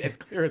see it as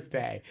clear as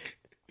day.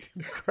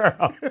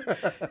 Girl.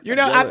 You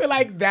know, I feel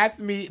like that's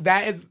me.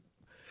 That is,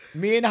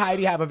 me and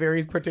Heidi have a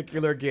very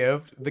particular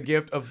gift. The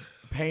gift of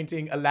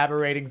painting,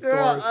 elaborating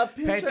stories.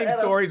 Painting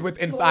stories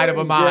with inside of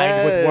a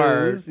mind with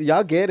words.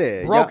 Y'all get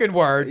it. Broken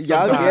words.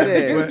 Y'all get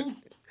it.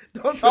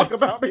 Don't talk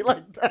about me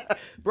like that.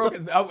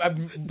 Broken.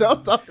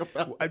 Don't talk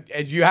about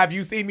me. Have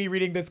you seen me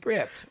reading the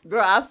script?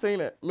 Girl, I've seen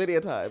it many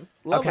a times.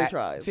 Lovely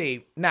tries.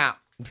 T. Now.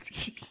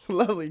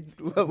 lovely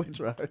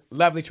tries.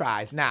 Lovely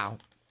tries. Now,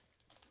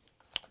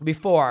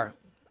 before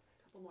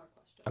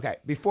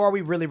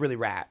we really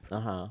wrap.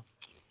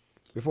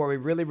 Before we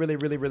really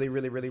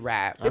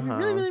wrap.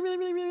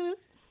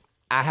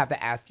 I have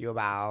to ask you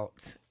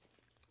about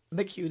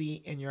the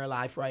cutie in your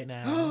life right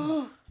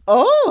now.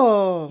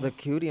 Oh, the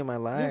cutie in my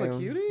life. You have a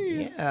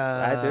cutie?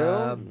 Yeah,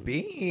 I do.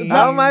 Beans.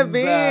 Oh, my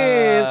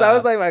beans. I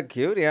was like, my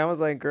cutie. I was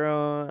like,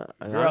 girl.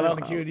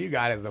 The cutie you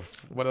got is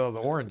one of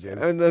those oranges.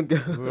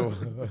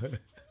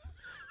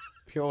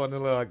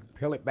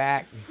 Peel it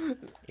back.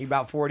 Eat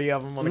about 40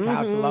 of them on the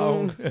couch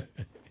alone.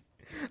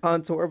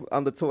 On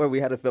the tour, we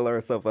had to fill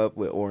ourselves up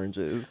with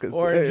oranges. Fill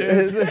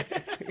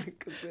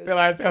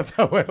ourselves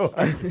up with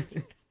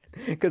oranges.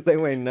 Because they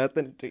ain't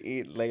nothing to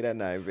eat late at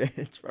night,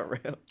 bitch. For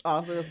real.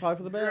 Honestly, it's probably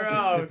for the best.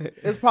 Girl,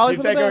 it's probably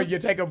for the best. You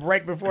take a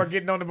break before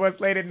getting on the bus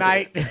late at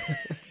night.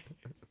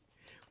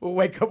 We'll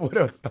wake up with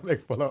a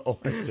stomach full of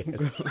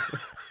oranges.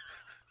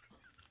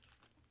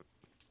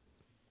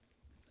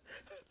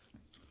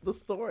 The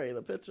story,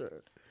 the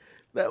picture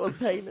that was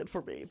painted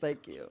for me.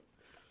 Thank you.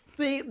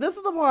 See, this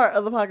is the part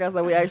of the podcast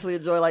that we actually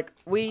enjoy. Like,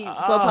 we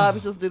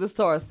sometimes just do this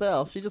to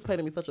ourselves. She just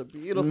painted me such a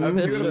beautiful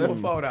picture. Beautiful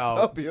photo.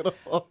 So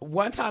beautiful.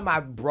 One time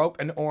I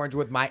broke an orange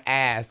with my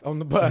ass on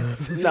the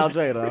bus. Now,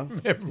 Jaida.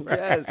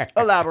 Yes.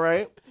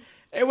 Elaborate.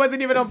 It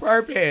wasn't even on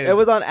purpose. It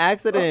was on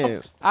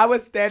accident. I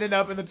was standing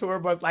up in the tour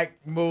bus,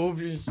 like,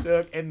 moved and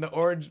shook, and the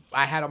orange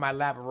I had on my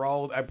lap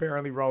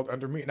apparently rolled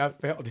under me, and I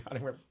fell down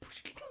and went,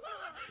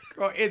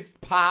 girl, it's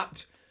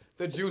popped.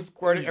 The juice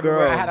squirted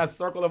everywhere. I had a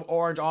circle of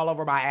orange all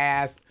over my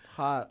ass.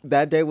 Hot.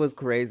 That day was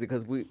crazy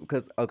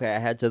because I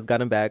had just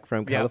gotten back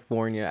from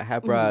California. I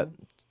had brought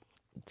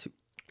two.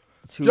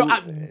 Yes.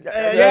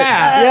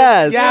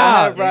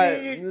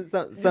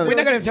 We're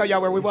not gonna tell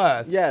y'all where we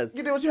was. Yes.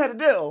 You did what you had to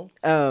do.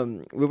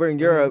 We were in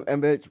Europe,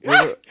 and bitch.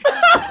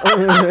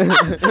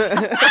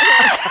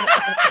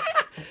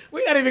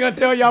 We're not even gonna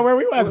tell y'all where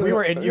we was. We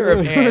were in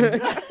Europe,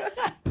 and.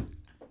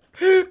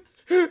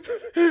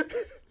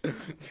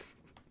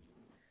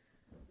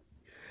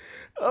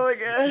 Oh my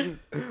god.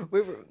 We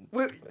were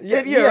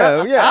in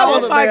Europe. Yeah.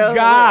 Oh my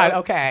god.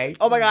 Okay.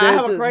 Oh my god. I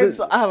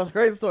have a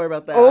crazy story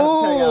about that.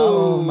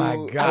 Oh my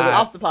god.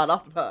 Off the pod.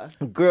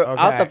 Girl,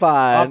 okay. off the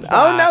pod.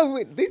 Oh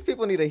no, these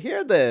people need to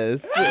hear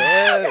this.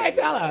 Okay,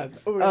 tell us.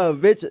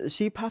 Bitch,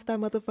 she puffed that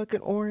motherfucking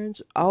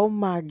orange. Oh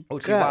my god. Oh,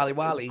 she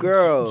wally.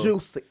 Girl.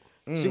 Juicy.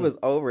 She was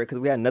over it because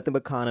we had nothing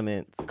but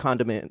condiments.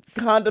 Condiments,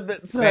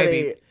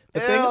 baby. The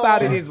thing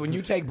about it is when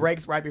you take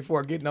breaks right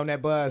before getting on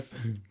that bus,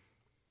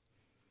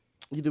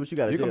 you do what you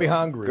got to do. You're going to be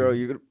hungry. Girl,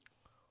 you're going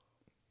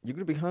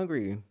to be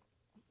hungry.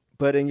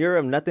 But in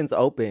Europe, nothing's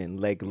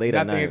open, like, late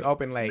at night. Nothing is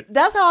open late.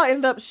 That's how I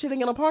ended up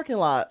shitting in a parking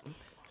lot.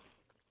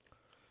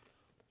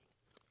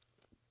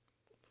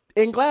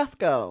 In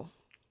Glasgow.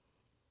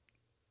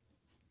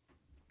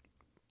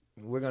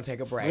 We're going to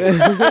take a break.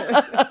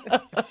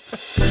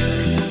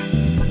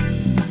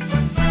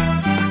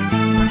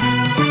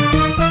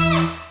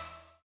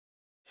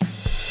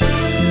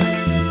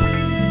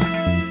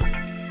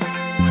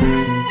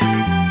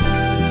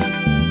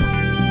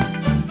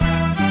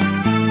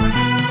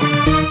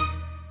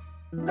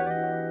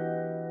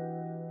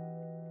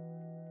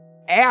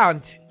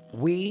 And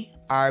we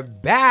are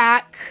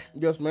back.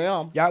 Yes,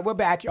 ma'am. Y'all, we're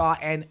back, y'all.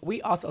 And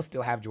we also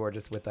still have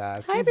Jorgeous with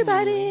us. Hi,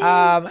 everybody.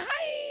 Hi.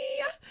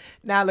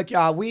 Now, look,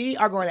 y'all, we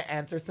are going to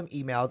answer some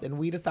emails, and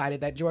we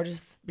decided that,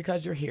 Jorgeous,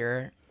 because you're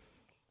here,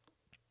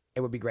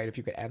 it would be great if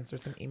you could answer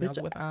some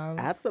emails with us.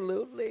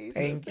 Absolutely.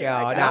 Thank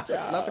y'all. Not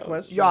the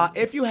question. Y'all,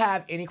 if you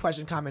have any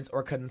questions, comments,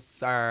 or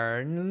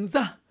concerns,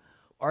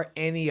 or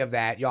any of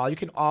that, y'all, you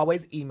can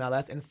always email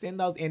us and send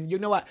those in. You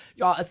know what,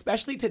 y'all,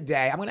 especially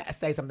today, I'm going to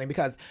say something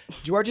because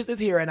Jorgeous is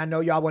here, and I know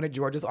y'all wanted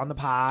Jorgeous on the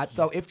pod.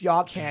 So if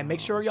y'all can, make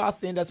sure y'all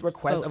send us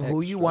requests of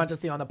who you want to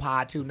see on the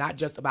pod, too. Not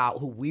just about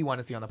who we want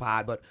to see on the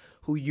pod, but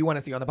who you want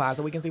to see on the pod,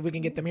 so we can see if we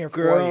can get them here for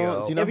you.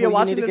 Do you know if you're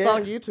watching this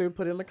on YouTube,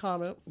 put in the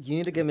comments. You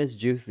need to get Miss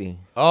Juicy.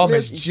 Oh,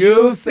 Miss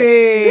Juicy.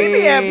 She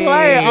be at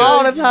play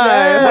all the time.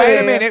 Yes. Wait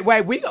a minute.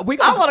 Wait, we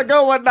I want to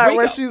go one night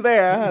where she's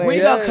there. Honey.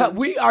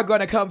 We are going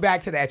to come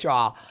back to that,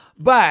 y'all.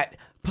 But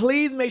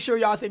please make sure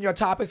y'all send your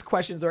topics,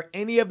 questions, or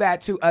any of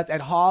that to us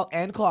at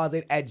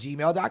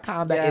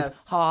hallandcloset@gmail.com. That is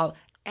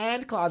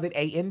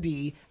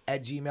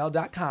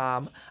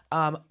hallandcloset@gmail.com.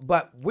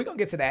 But we're going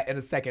to get to that in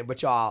a second.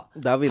 But y'all,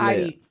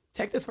 Heidi, lit.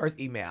 Take this first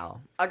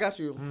email. I got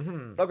you.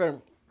 Mm-hmm. Okay.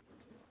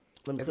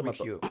 Let me be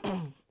cute.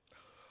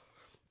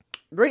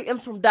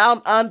 Greetings from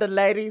down under,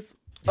 ladies.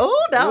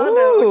 Oh, down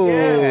under.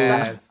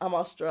 Yes. I'm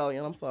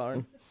Australian. I'm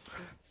sorry.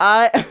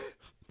 I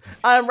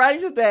am writing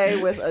today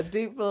with a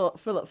deep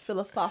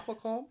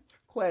philosophical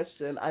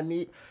question. I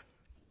need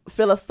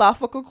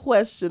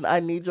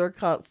your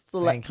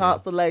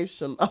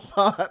constellation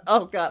upon.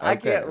 Oh God, okay. I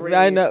can't read.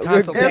 I know.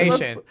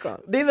 Consultation.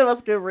 Neither of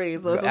us can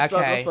read, so it's a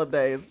struggle some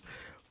days.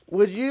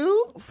 Would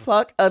you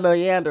fuck a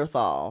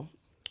Neanderthal?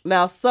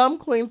 Now, some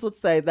queens would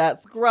say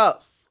that's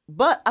gross,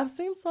 but I've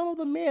seen some of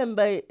the men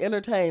they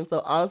entertain,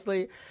 so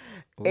honestly,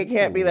 it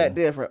can't be that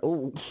different.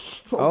 Ooh.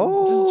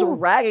 Oh. Just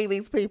dragging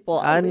these people.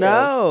 I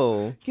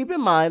know. Keep in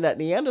mind that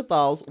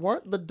Neanderthals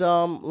weren't the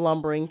dumb,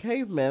 lumbering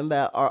cavemen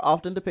that are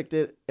often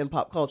depicted in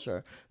pop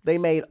culture. They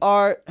made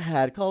art,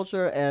 had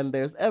culture, and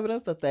there's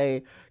evidence that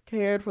they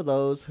cared for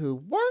those who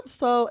weren't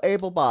so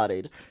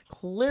able-bodied.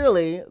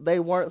 Clearly, they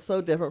weren't so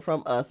different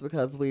from us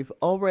because we've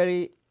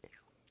already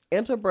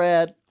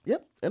interbred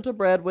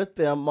with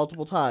them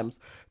multiple times.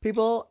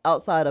 People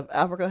outside of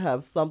Africa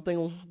have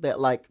something that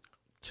like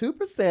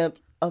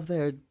 2% of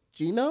their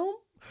genome.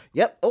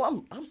 Yep.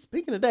 Oh, I'm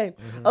speaking today.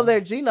 Mm-hmm. Of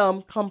their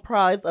genome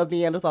comprised of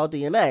Neanderthal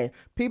DNA.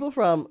 People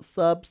from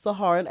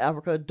sub-Saharan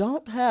Africa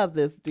don't have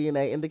this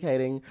DNA,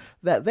 indicating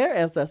that their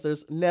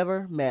ancestors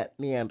never met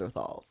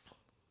Neanderthals.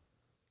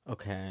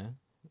 Okay.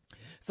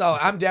 So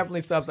I'm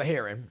definitely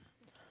sub-Saharan.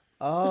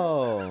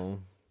 Oh.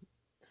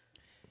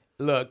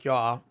 Look,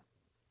 y'all.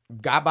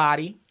 Got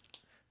body.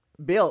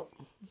 Built.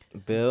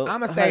 I'm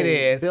going to say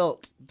this.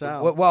 Built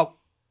down. Well,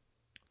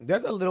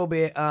 there's a little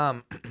bit,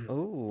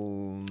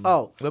 Ooh. Oh.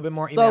 A little bit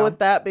more email. So with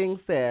that being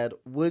said,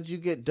 would you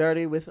get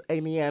dirty with a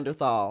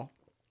Neanderthal?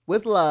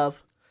 With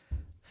love,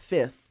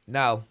 fists.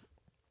 No.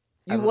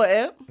 You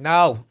wouldn't?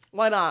 No.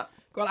 Why not?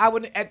 Girl, I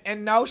wouldn't,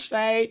 and no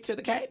shade to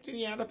the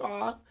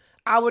Neanderthal.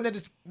 I wouldn't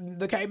have,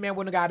 the caveman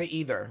wouldn't have got it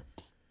either.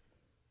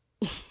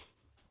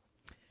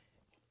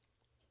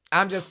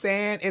 I'm just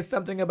saying it's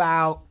something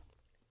about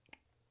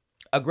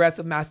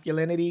aggressive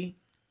masculinity.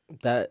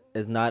 That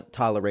is not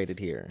tolerated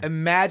here.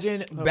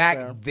 Imagine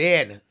back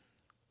then.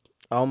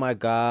 Oh my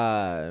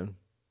God.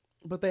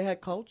 But they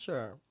had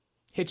culture.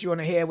 Hit you on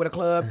the head with a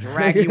club,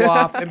 drag you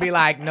off, and be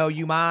like, "No,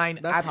 you mine."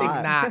 That's think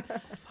not.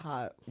 That's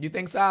hot. You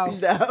think so?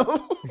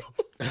 No.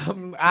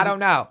 I don't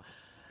know.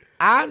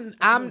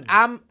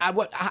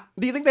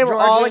 Do you think they were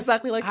all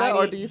exactly like that, Heidi,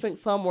 or do you think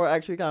some were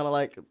actually kind of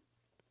like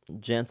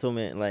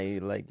gentlemen,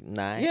 like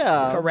nice?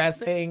 Yeah,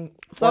 caressing,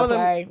 some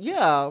foreplay? Of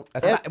them,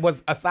 yeah,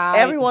 was aside.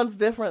 Everyone's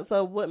different,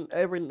 so wouldn't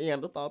every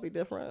Neanderthal be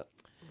different?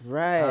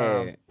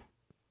 Right.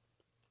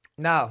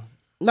 No.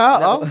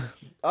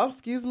 Oh,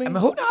 excuse me. I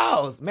mean, who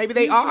knows? Maybe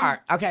they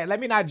are. Okay, let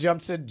me not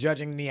jump to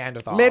judging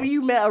Neanderthal. Maybe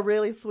you met a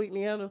really sweet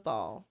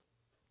Neanderthal.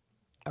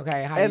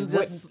 Okay, and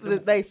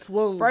they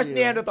swooned. First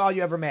Neanderthal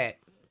you ever met?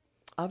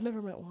 I've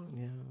never met one.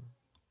 Yeah,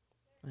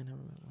 I never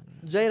met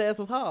one. Jaida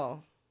Essence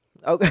Hall.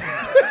 Okay.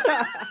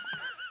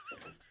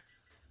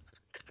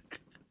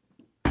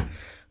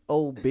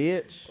 Oh,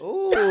 bitch.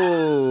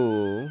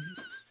 Ooh.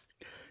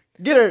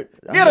 Get her.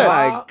 Get her. Oh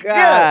my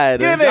God.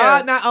 Get in there.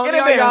 Y'all, not only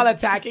are y'all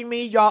attacking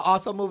me, y'all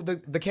also moved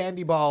the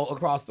candy ball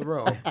across the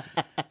room.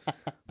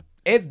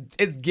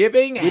 It's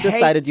giving we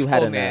decided you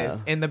had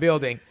enough in the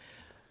building.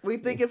 We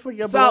thinking for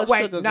your blood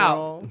sugar,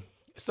 girl.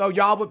 So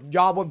y'all would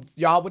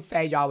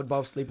say y'all would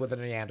both sleep with a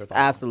Neanderthal?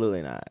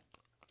 Absolutely not.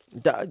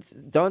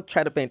 Don't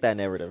try to paint that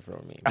narrative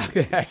for me.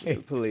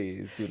 Okay.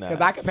 Please do not.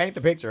 Because I can paint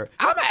the picture.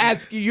 I'm going to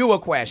ask you a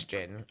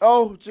question.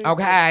 Oh, Jesus.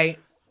 Okay.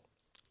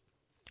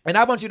 And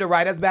I want you to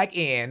write us back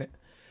in.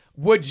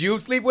 Would you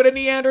sleep with a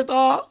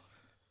Neanderthal?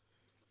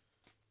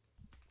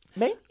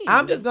 Maybe.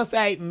 I'm just going to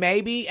say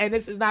maybe. And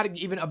this is not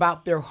even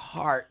about their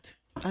heart.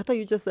 I thought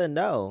you just said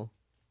no.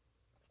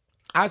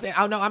 I was saying,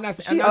 oh, no, I'm not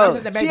saying.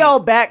 She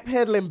old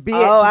backpedaling bitch.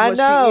 Oh, I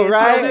know,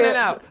 right?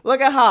 No. Look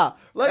at her.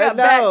 Look at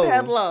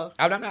backpedaler.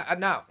 Oh,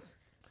 no.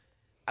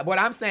 What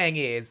I'm saying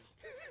is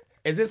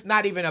this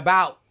not even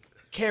about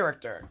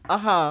character?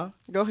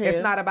 Go ahead.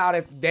 It's not about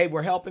if they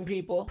were helping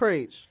people.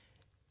 Preach.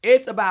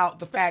 It's about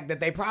the fact that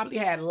they probably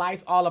had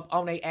lice all up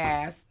on their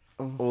ass.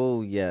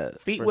 Oh, yeah.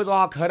 Feet was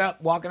all cut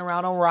up, walking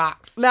around on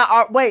rocks.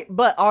 Now,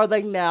 but are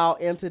they now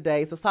in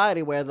today's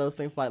society where those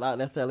things might not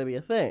necessarily be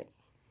a thing?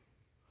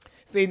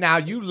 See, now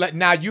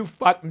you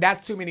fuck.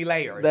 That's too many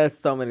layers. That's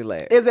so many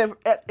layers. Is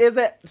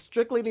it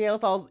strictly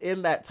Neanderthals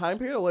in that time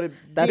period, or would it?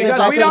 That's because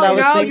exactly we don't what I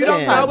was know. thinking. You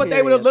don't know what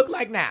they would have Period. looked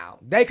like now.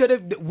 They could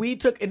have. We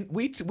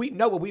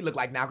know what we look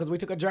like now because we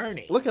took a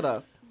journey. Look at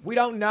us. We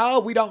don't know.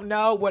 We don't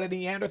know what a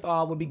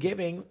Neanderthal would be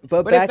giving.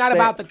 But But back it's not then-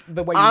 about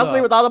the way you Honestly,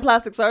 look. with all the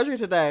plastic surgery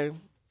today,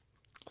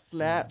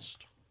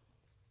 snatched.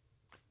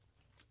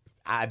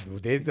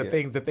 These are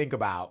things to think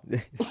about.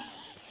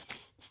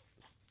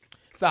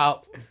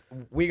 So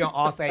we gonna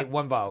all say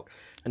one vote.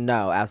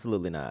 No,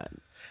 absolutely not.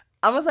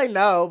 I'm gonna say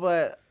no,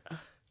 but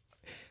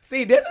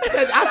See, this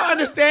is I don't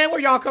understand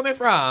where y'all coming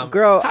from.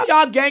 Girl. How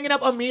y'all ganging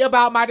up on me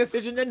about my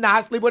decision to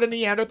not sleep with a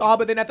Neanderthal,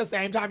 but then at the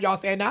same time y'all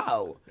saying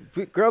no.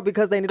 Girl,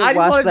 because they need to I just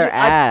wash wanted their you-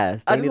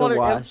 ass. I They just need to want an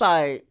wash.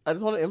 insight. I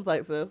just want an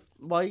insight, sis.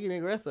 Why are you getting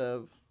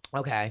aggressive?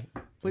 Okay.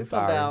 Please I'm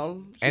come sorry.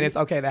 down. And it's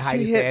okay that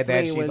Heidi she said hits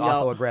that me she's when also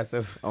y'all-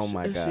 aggressive. Oh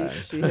my God.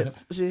 She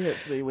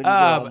hits me when you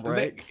go on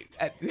break.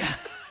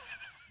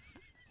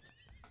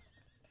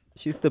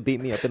 She used to beat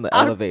me up in the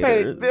I elevator.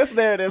 painted this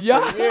narrative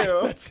Y'all for are you.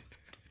 such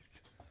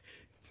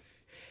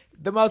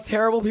the most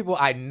terrible people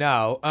I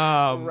know.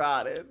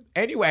 Rotted.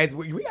 Anyways,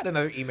 we got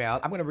another email.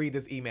 I'm gonna read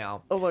this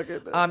email. Oh my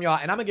goodness. Y'all,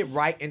 and I'm gonna get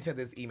right into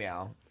this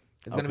email.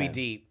 It's gonna be Okay.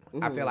 deep.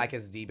 I feel like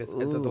it's deep. It's a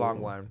long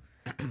one.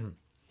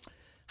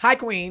 Hi,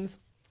 Queens.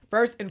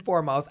 First and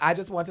foremost, I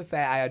just want to say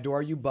I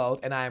adore you both,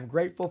 and I am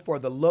grateful for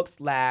the looks,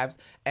 laughs,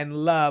 and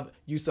love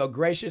you so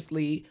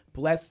graciously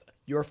bless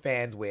your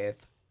fans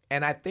with.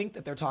 And I think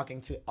that they're talking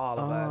to all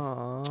of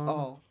us.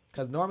 Oh.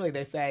 Because normally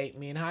they say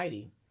me and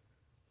Heidi.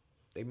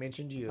 They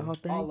mentioned you. Oh,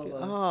 thank All of you.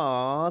 us.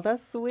 Oh,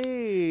 that's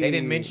sweet. They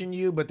didn't mention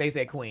you, but they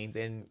said queens.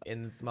 And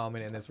in this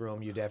moment, in this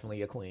room, you're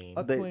definitely a queen.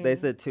 They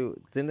said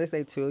two. Didn't they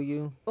say two of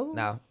you?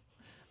 No.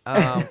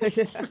 It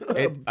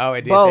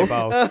did Both.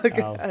 say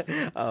both.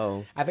 Oh.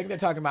 Oh. I think they're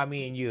talking about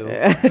me and you.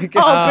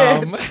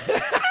 Oh,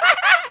 bitch.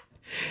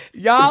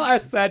 Y'all are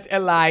such a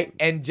light.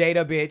 And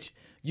Jaida, bitch,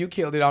 you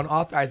killed it on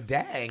All Stars.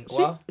 Dang.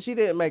 Well, She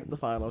didn't make the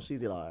final. She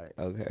did all right.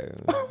 Okay.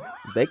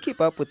 They keep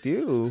up with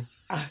you.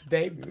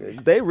 they.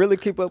 They really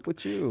keep up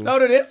with you. So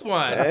did this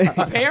one.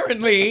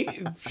 Apparently,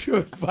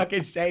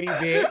 fucking shady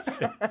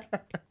bitch.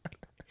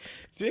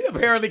 She's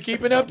apparently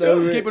keeping up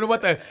too, keeping up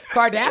with the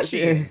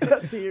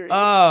Kardashians. Period.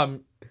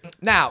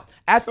 Now,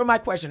 as for my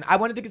question, I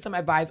wanted to get some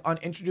advice on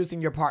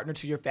introducing your partner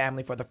to your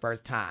family for the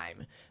first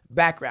time.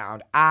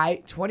 Background: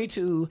 I,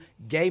 22,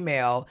 gay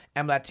male,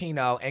 am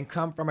Latino, and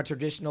come from a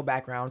traditional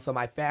background, so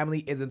my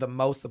family isn't the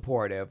most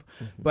supportive.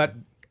 But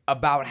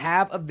about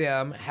half of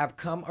them have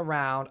come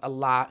around a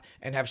lot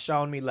and have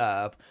shown me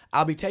love.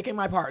 I'll be taking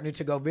my partner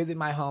to go visit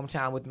my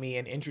hometown with me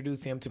and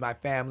introduce him to my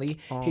family.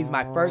 He's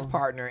my first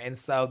partner, and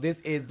so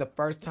this is the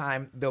first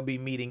time they'll be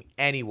meeting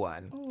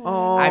anyone.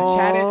 I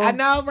chatted. I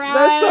know, right?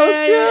 That's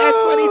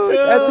so cute.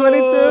 At 22. At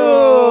 22.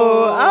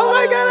 Oh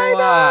my God, I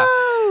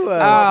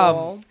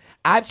know.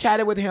 I've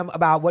chatted with him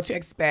about what to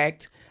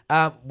expect.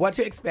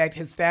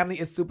 His family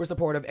is super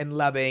supportive and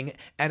loving,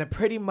 and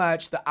pretty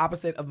much the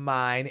opposite of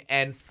mine.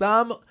 And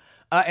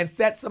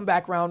set some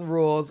background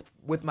rules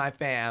with my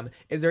fam.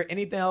 Is there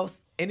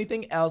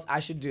anything else I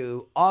should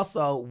do?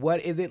 Also,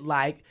 what is it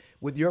like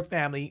with your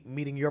family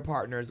meeting your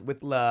partners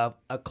with love?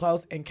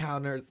 Close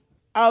encounters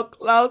of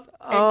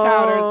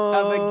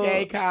the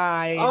gay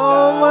kind.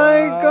 Oh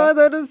my God,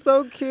 that is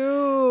so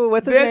cute.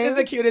 What's his name? This is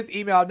the cutest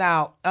email.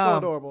 Now, So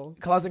adorable.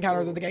 Close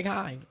encounters of the gay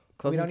kind.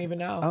 We don't even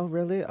know. Oh,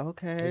 really?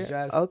 Okay. It's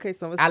just- Okay,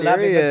 so mysterious. I love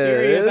it,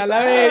 mysterious. I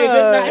love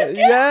it. It's nice.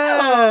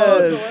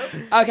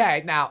 Yes.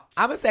 Okay, now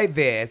I'm gonna say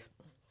this.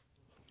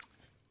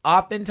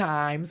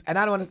 Oftentimes, and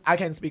I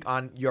can't speak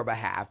on your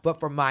behalf, but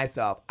for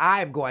myself,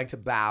 I am going to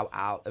bow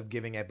out of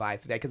giving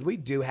advice today because we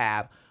do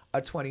have a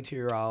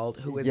 22-year-old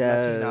who is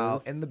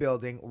Latino in the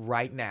building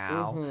right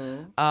now,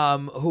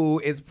 who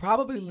is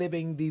probably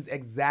living these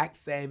exact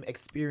same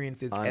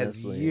experiences as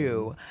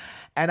you,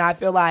 and I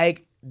feel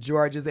like,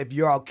 Jorgeous, if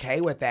you're okay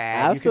with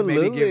that, you can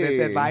maybe give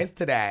this advice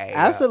today.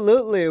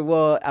 Absolutely.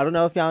 Well, I don't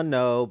know if y'all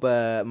know,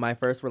 but my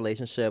first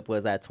relationship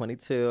was at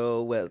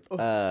 22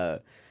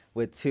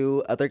 with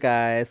two other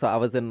guys. So I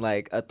was in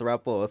like a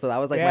throuple. So that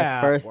was like my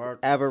first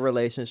ever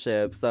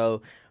relationship.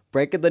 So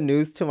breaking the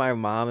news to my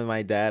mom and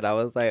my dad, I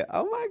was like,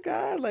 oh my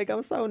God, like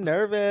I'm so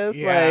nervous.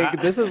 Yeah.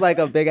 Like this is like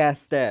a big ass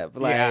step.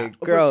 Like,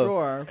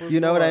 girl, For you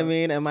know what I sure.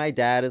 mean? And my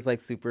dad is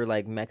like super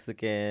like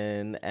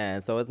Mexican,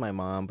 and so is my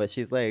mom, but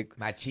she's like,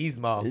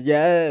 Machismo.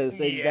 yes,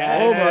 exactly.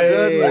 Oh my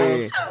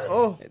goodness.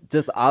 Oh.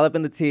 Just all up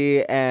in the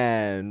tea.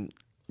 And,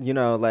 you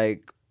know,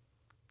 like,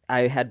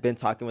 I had been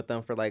talking with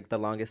them for, like, the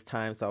longest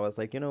time. So I was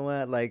like, you know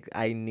what? Like,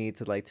 I need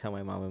to, like, tell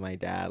my mom and my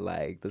dad,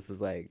 like, this is,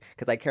 like,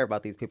 because I care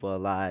about these people a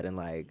lot. And,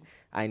 like,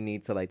 I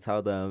need to, like,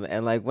 tell them.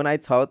 And, like, when I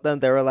told them,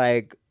 they were,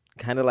 like,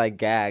 kind of, like,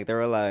 gagged. They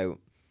were like,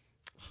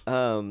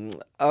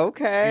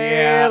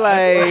 Okay. Yeah.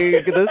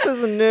 Like, this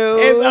is new.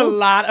 It's a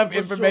lot of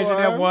information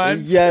at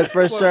once. Yes,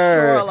 for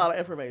sure. A lot of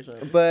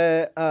information.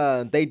 But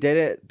they did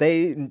it.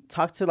 They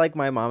talked to like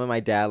my mom and my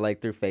dad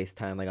like through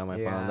FaceTime, like on my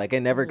phone. Like,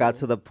 it never got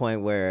to the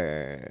point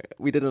where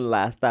we didn't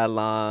last that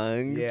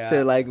long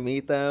to like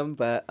meet them.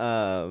 But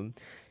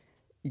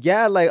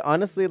yeah, like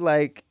honestly,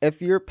 like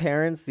if your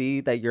parents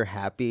see that you're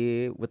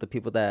happy with the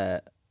people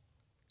that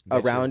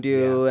around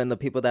you and the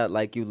people that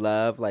like you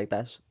love, like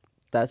that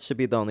should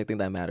be the only thing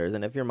that matters.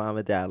 And if your mom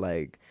and dad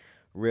like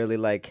really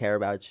like care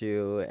about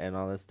you and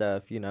all that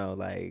stuff, you know,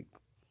 like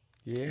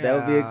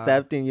they'll be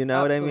accepting, you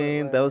know. Absolutely. What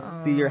I mean?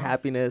 They'll see your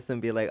happiness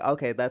and be like,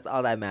 okay, that's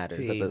all that matters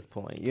at this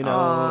point, you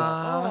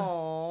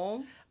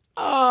know.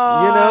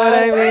 Oh, you know what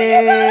I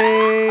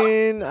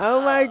mean?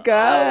 Oh my God.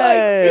 Oh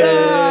my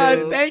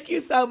God. Thank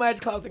you so much,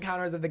 Close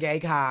Encounters of the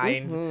Gay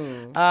Kind.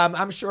 Mm-hmm.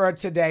 I'm sure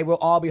today we'll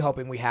all be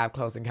hoping we have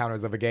Close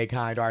Encounters of a Gay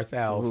Kind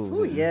ourselves.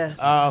 Ooh, yes.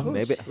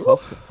 Maybe,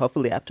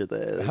 hopefully after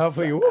this.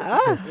 Hopefully.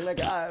 Oh my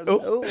God.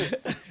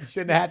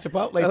 Shouldn't have had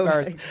Chipotle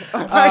first.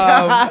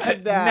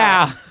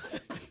 Now.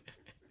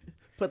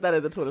 Put that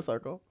in the Twitter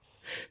circle.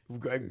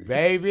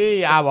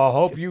 Baby, I will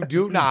hope you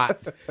do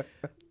not.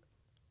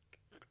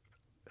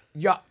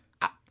 Y'all,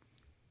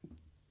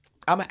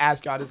 I'm going to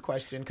ask y'all this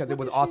question because it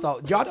was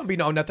also, y'all don't be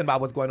knowing nothing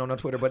about what's going on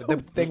Twitter, but the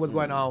thing was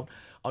going on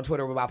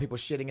Twitter about people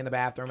shitting in the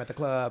bathroom at the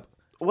club.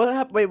 What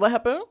happened? Wait, what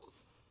happened?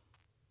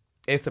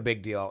 It's a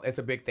big deal. It's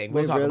a big thing.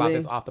 We'll talk about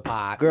this off the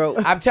pod. Girl.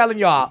 I'm telling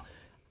y'all,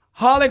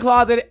 Hall and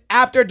Closet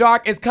After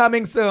Dark is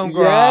coming soon,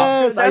 girl.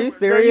 Yes, are you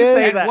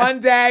serious? And one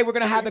day we're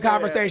going to have the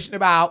conversation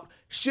about,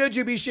 should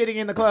you be shitting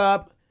in the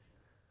club?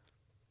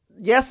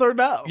 Yes or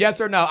no? Yes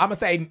or no? I'm gonna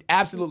say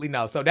absolutely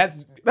no. So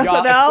that's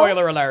y'all. A no?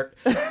 Spoiler alert.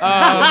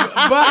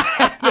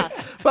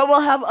 But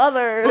we'll have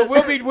other. But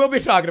we'll be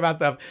talking about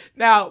stuff.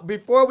 Now,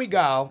 before we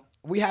go,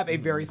 we have a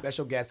very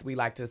special guest we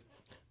like to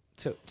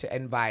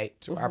invite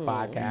to our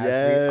podcast.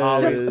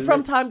 Yes. Just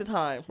from time to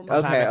time. From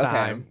time to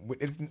time.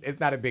 It's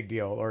not a big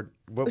deal. Or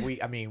what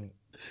we. I mean,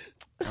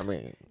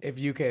 if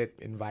you could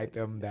invite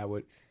them, that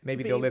would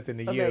maybe they'll listen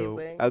to amazing.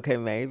 You. Okay,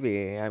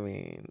 maybe. I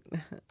mean.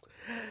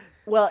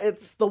 Well,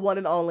 it's the one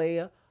and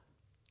only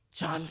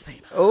John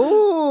Cena. Oh.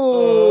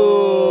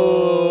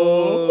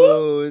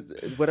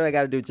 What do I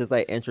got to do? Just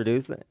like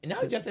introduce it?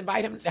 No, just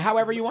invite him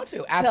however you want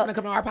to. Ask him to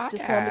come to our podcast.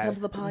 Just tell him to come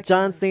to the podcast.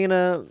 John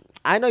Cena,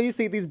 I know you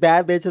see these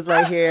bad bitches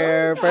right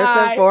here, first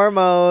and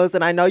foremost,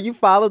 and I know you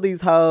follow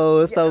these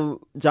hoes. Yeah.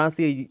 So, John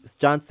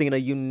Cena,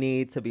 you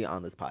need to be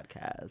on this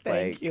podcast.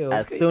 Thank you.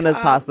 As soon as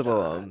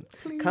possible.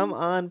 Come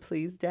on,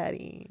 please,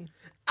 daddy.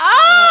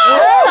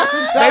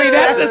 Maybe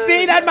that's the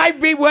scene. That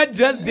might be what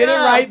just did it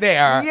right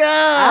there.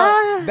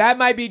 Yeah. That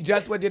might be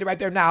just what did it right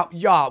there. Now,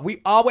 y'all, we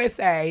always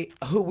say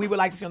who we would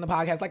like to see on the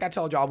podcast. Like I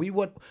told y'all, we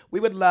would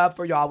love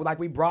for y'all. Like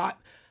we brought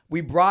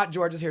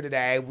Jorgeous here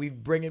today. We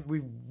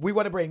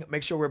want to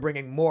make sure we're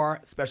bringing more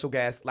special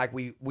guests like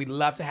we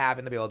love to have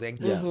in the building.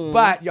 Yeah. Mm-hmm.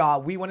 But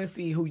y'all, we want to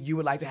see who you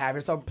would like to have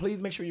here. So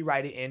please make sure you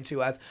write it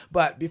into us.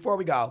 But before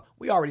we go,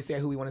 we already said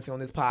who we want to see on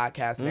this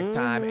podcast next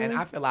time, and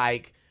I feel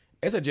like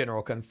it's a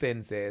general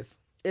consensus.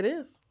 It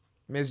is.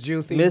 Miss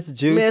Juicy. Miss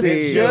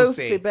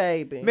Juicy,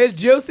 baby. Miss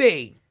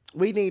Juicy.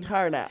 We need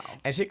her now.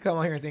 And she can come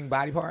on here and sing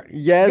Body Party.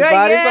 Yes,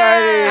 Body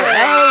Party.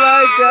 Oh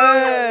my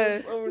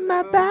God.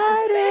 My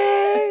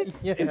body.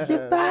 It's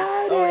your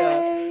body. Oh,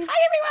 yeah. Hi,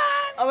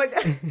 everyone. Oh my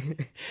God.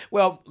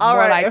 Well, all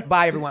more right. Like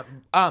bye, everyone.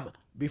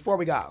 Before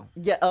we go.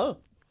 Yeah. Oh.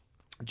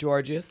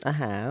 Georgeous.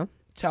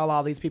 Tell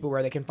all these people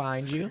where they can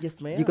find you.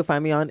 Yes, ma'am. You can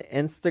find me on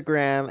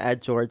Instagram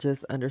at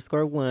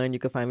Jorgeous_1. You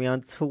can find me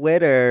on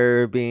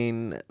Twitter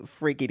being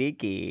freaky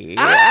deaky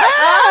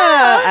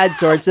at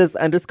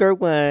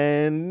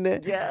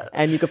Jorgeous_1. Yeah.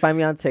 And you can find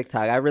me on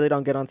TikTok. I really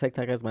don't get on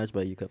TikTok as much,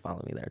 but you can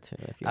follow me there too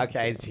if you want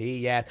to.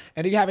 Yes.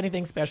 And do you have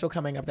anything special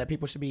coming up that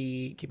people should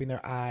be keeping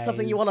their eyes?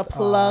 Something you want to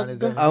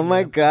plug? Oh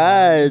my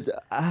God.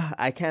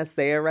 I can't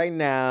say it right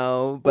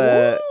now,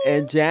 but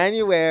in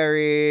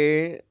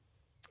January.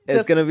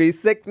 It's going to be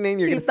sickening.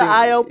 You're keep the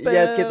eye open.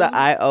 Yes, keep the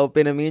eye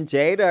open. And me and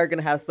Jaida are going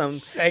to have some...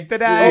 Shake the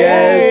dice.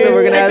 Yes, so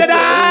we're going to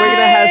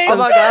have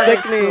some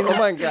sickening. Oh,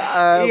 my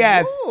God.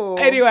 Yes.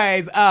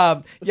 Anyways,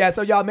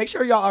 so y'all make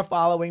sure y'all are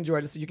following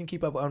Jorgeous so you can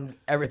keep up on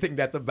everything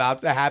that's about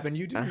to happen.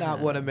 You do not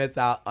want to miss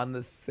out on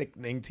the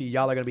sickening tea.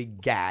 Y'all are going to be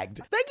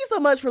gagged. Thank you so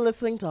much for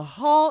listening to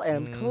Hall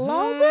and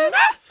Closet.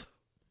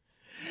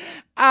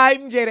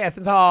 I'm Jaida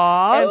Essence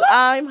Hall. And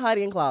I'm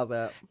Heidi in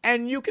Closet.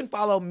 And you can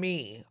follow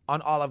me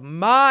on all of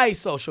my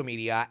social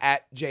media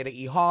at Jaida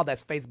E. Hall.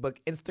 That's Facebook,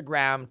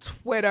 Instagram,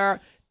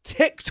 Twitter,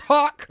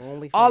 TikTok,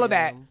 all of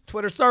that.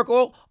 Twitter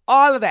Circle,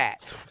 all of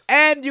that.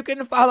 And you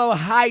can follow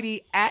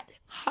Heidi at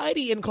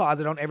Heidi in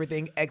Closet on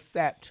everything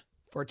except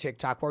for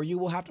TikTok, where you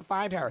will have to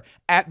find her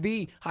at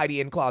the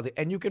Heidi in Closet.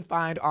 And you can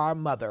find our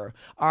mother,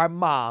 our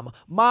mom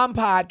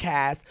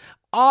podcast,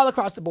 all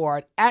across the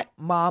board at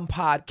Mom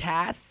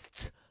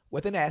Podcast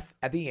with an S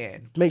at the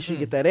end. Make sure you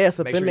get that S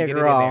up in there, get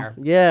girl. it in there.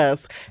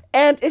 Yes.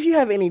 And if you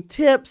have any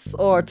tips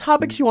or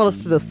topics you want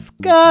us to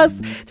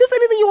discuss, just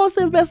anything you want us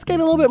to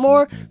investigate a little bit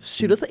more,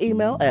 shoot us an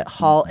email at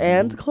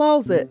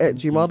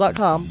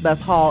hallandcloset@gmail.com.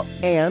 That's hall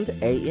and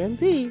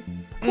A-N-D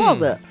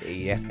closet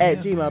at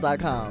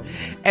gmail.com.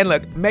 And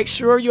look, make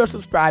sure you're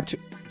subscribed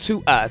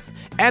to us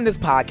and this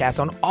podcast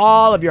on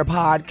all of your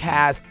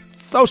podcast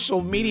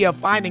social media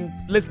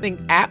listening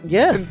apps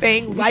and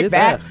things like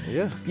that.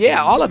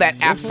 Yeah, all of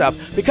that app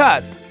stuff,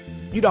 because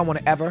you don't want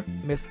to ever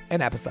miss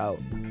an episode.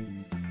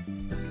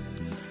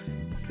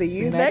 See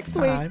you next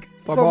week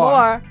for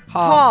more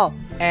Hall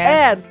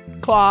and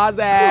Closet.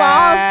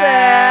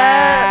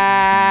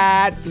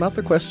 Not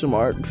the question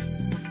marks.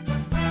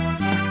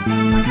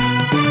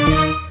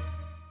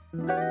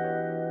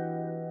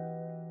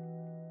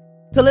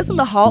 To listen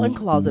to Hall and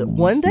Closet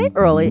one day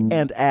early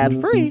and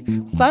ad-free,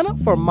 sign up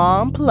for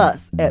Mom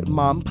Plus at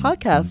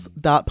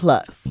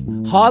mompodcast.plus.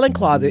 Hall and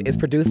Closet is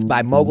produced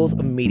by Moguls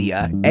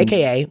Media,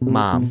 a.k.a.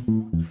 Mom.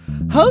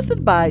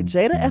 Hosted by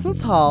Jaida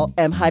Essence Hall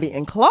and Heidi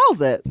in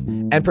Closet.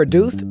 And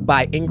produced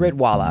by Ingrid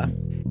Walla.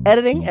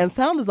 Editing and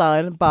sound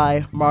design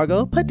by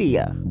Margot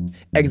Padilla.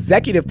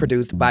 Executive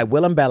produced by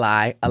Willem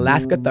Belli,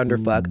 Alaska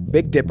Thunderfuck,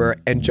 Big Dipper,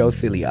 and Joe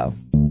Cilio.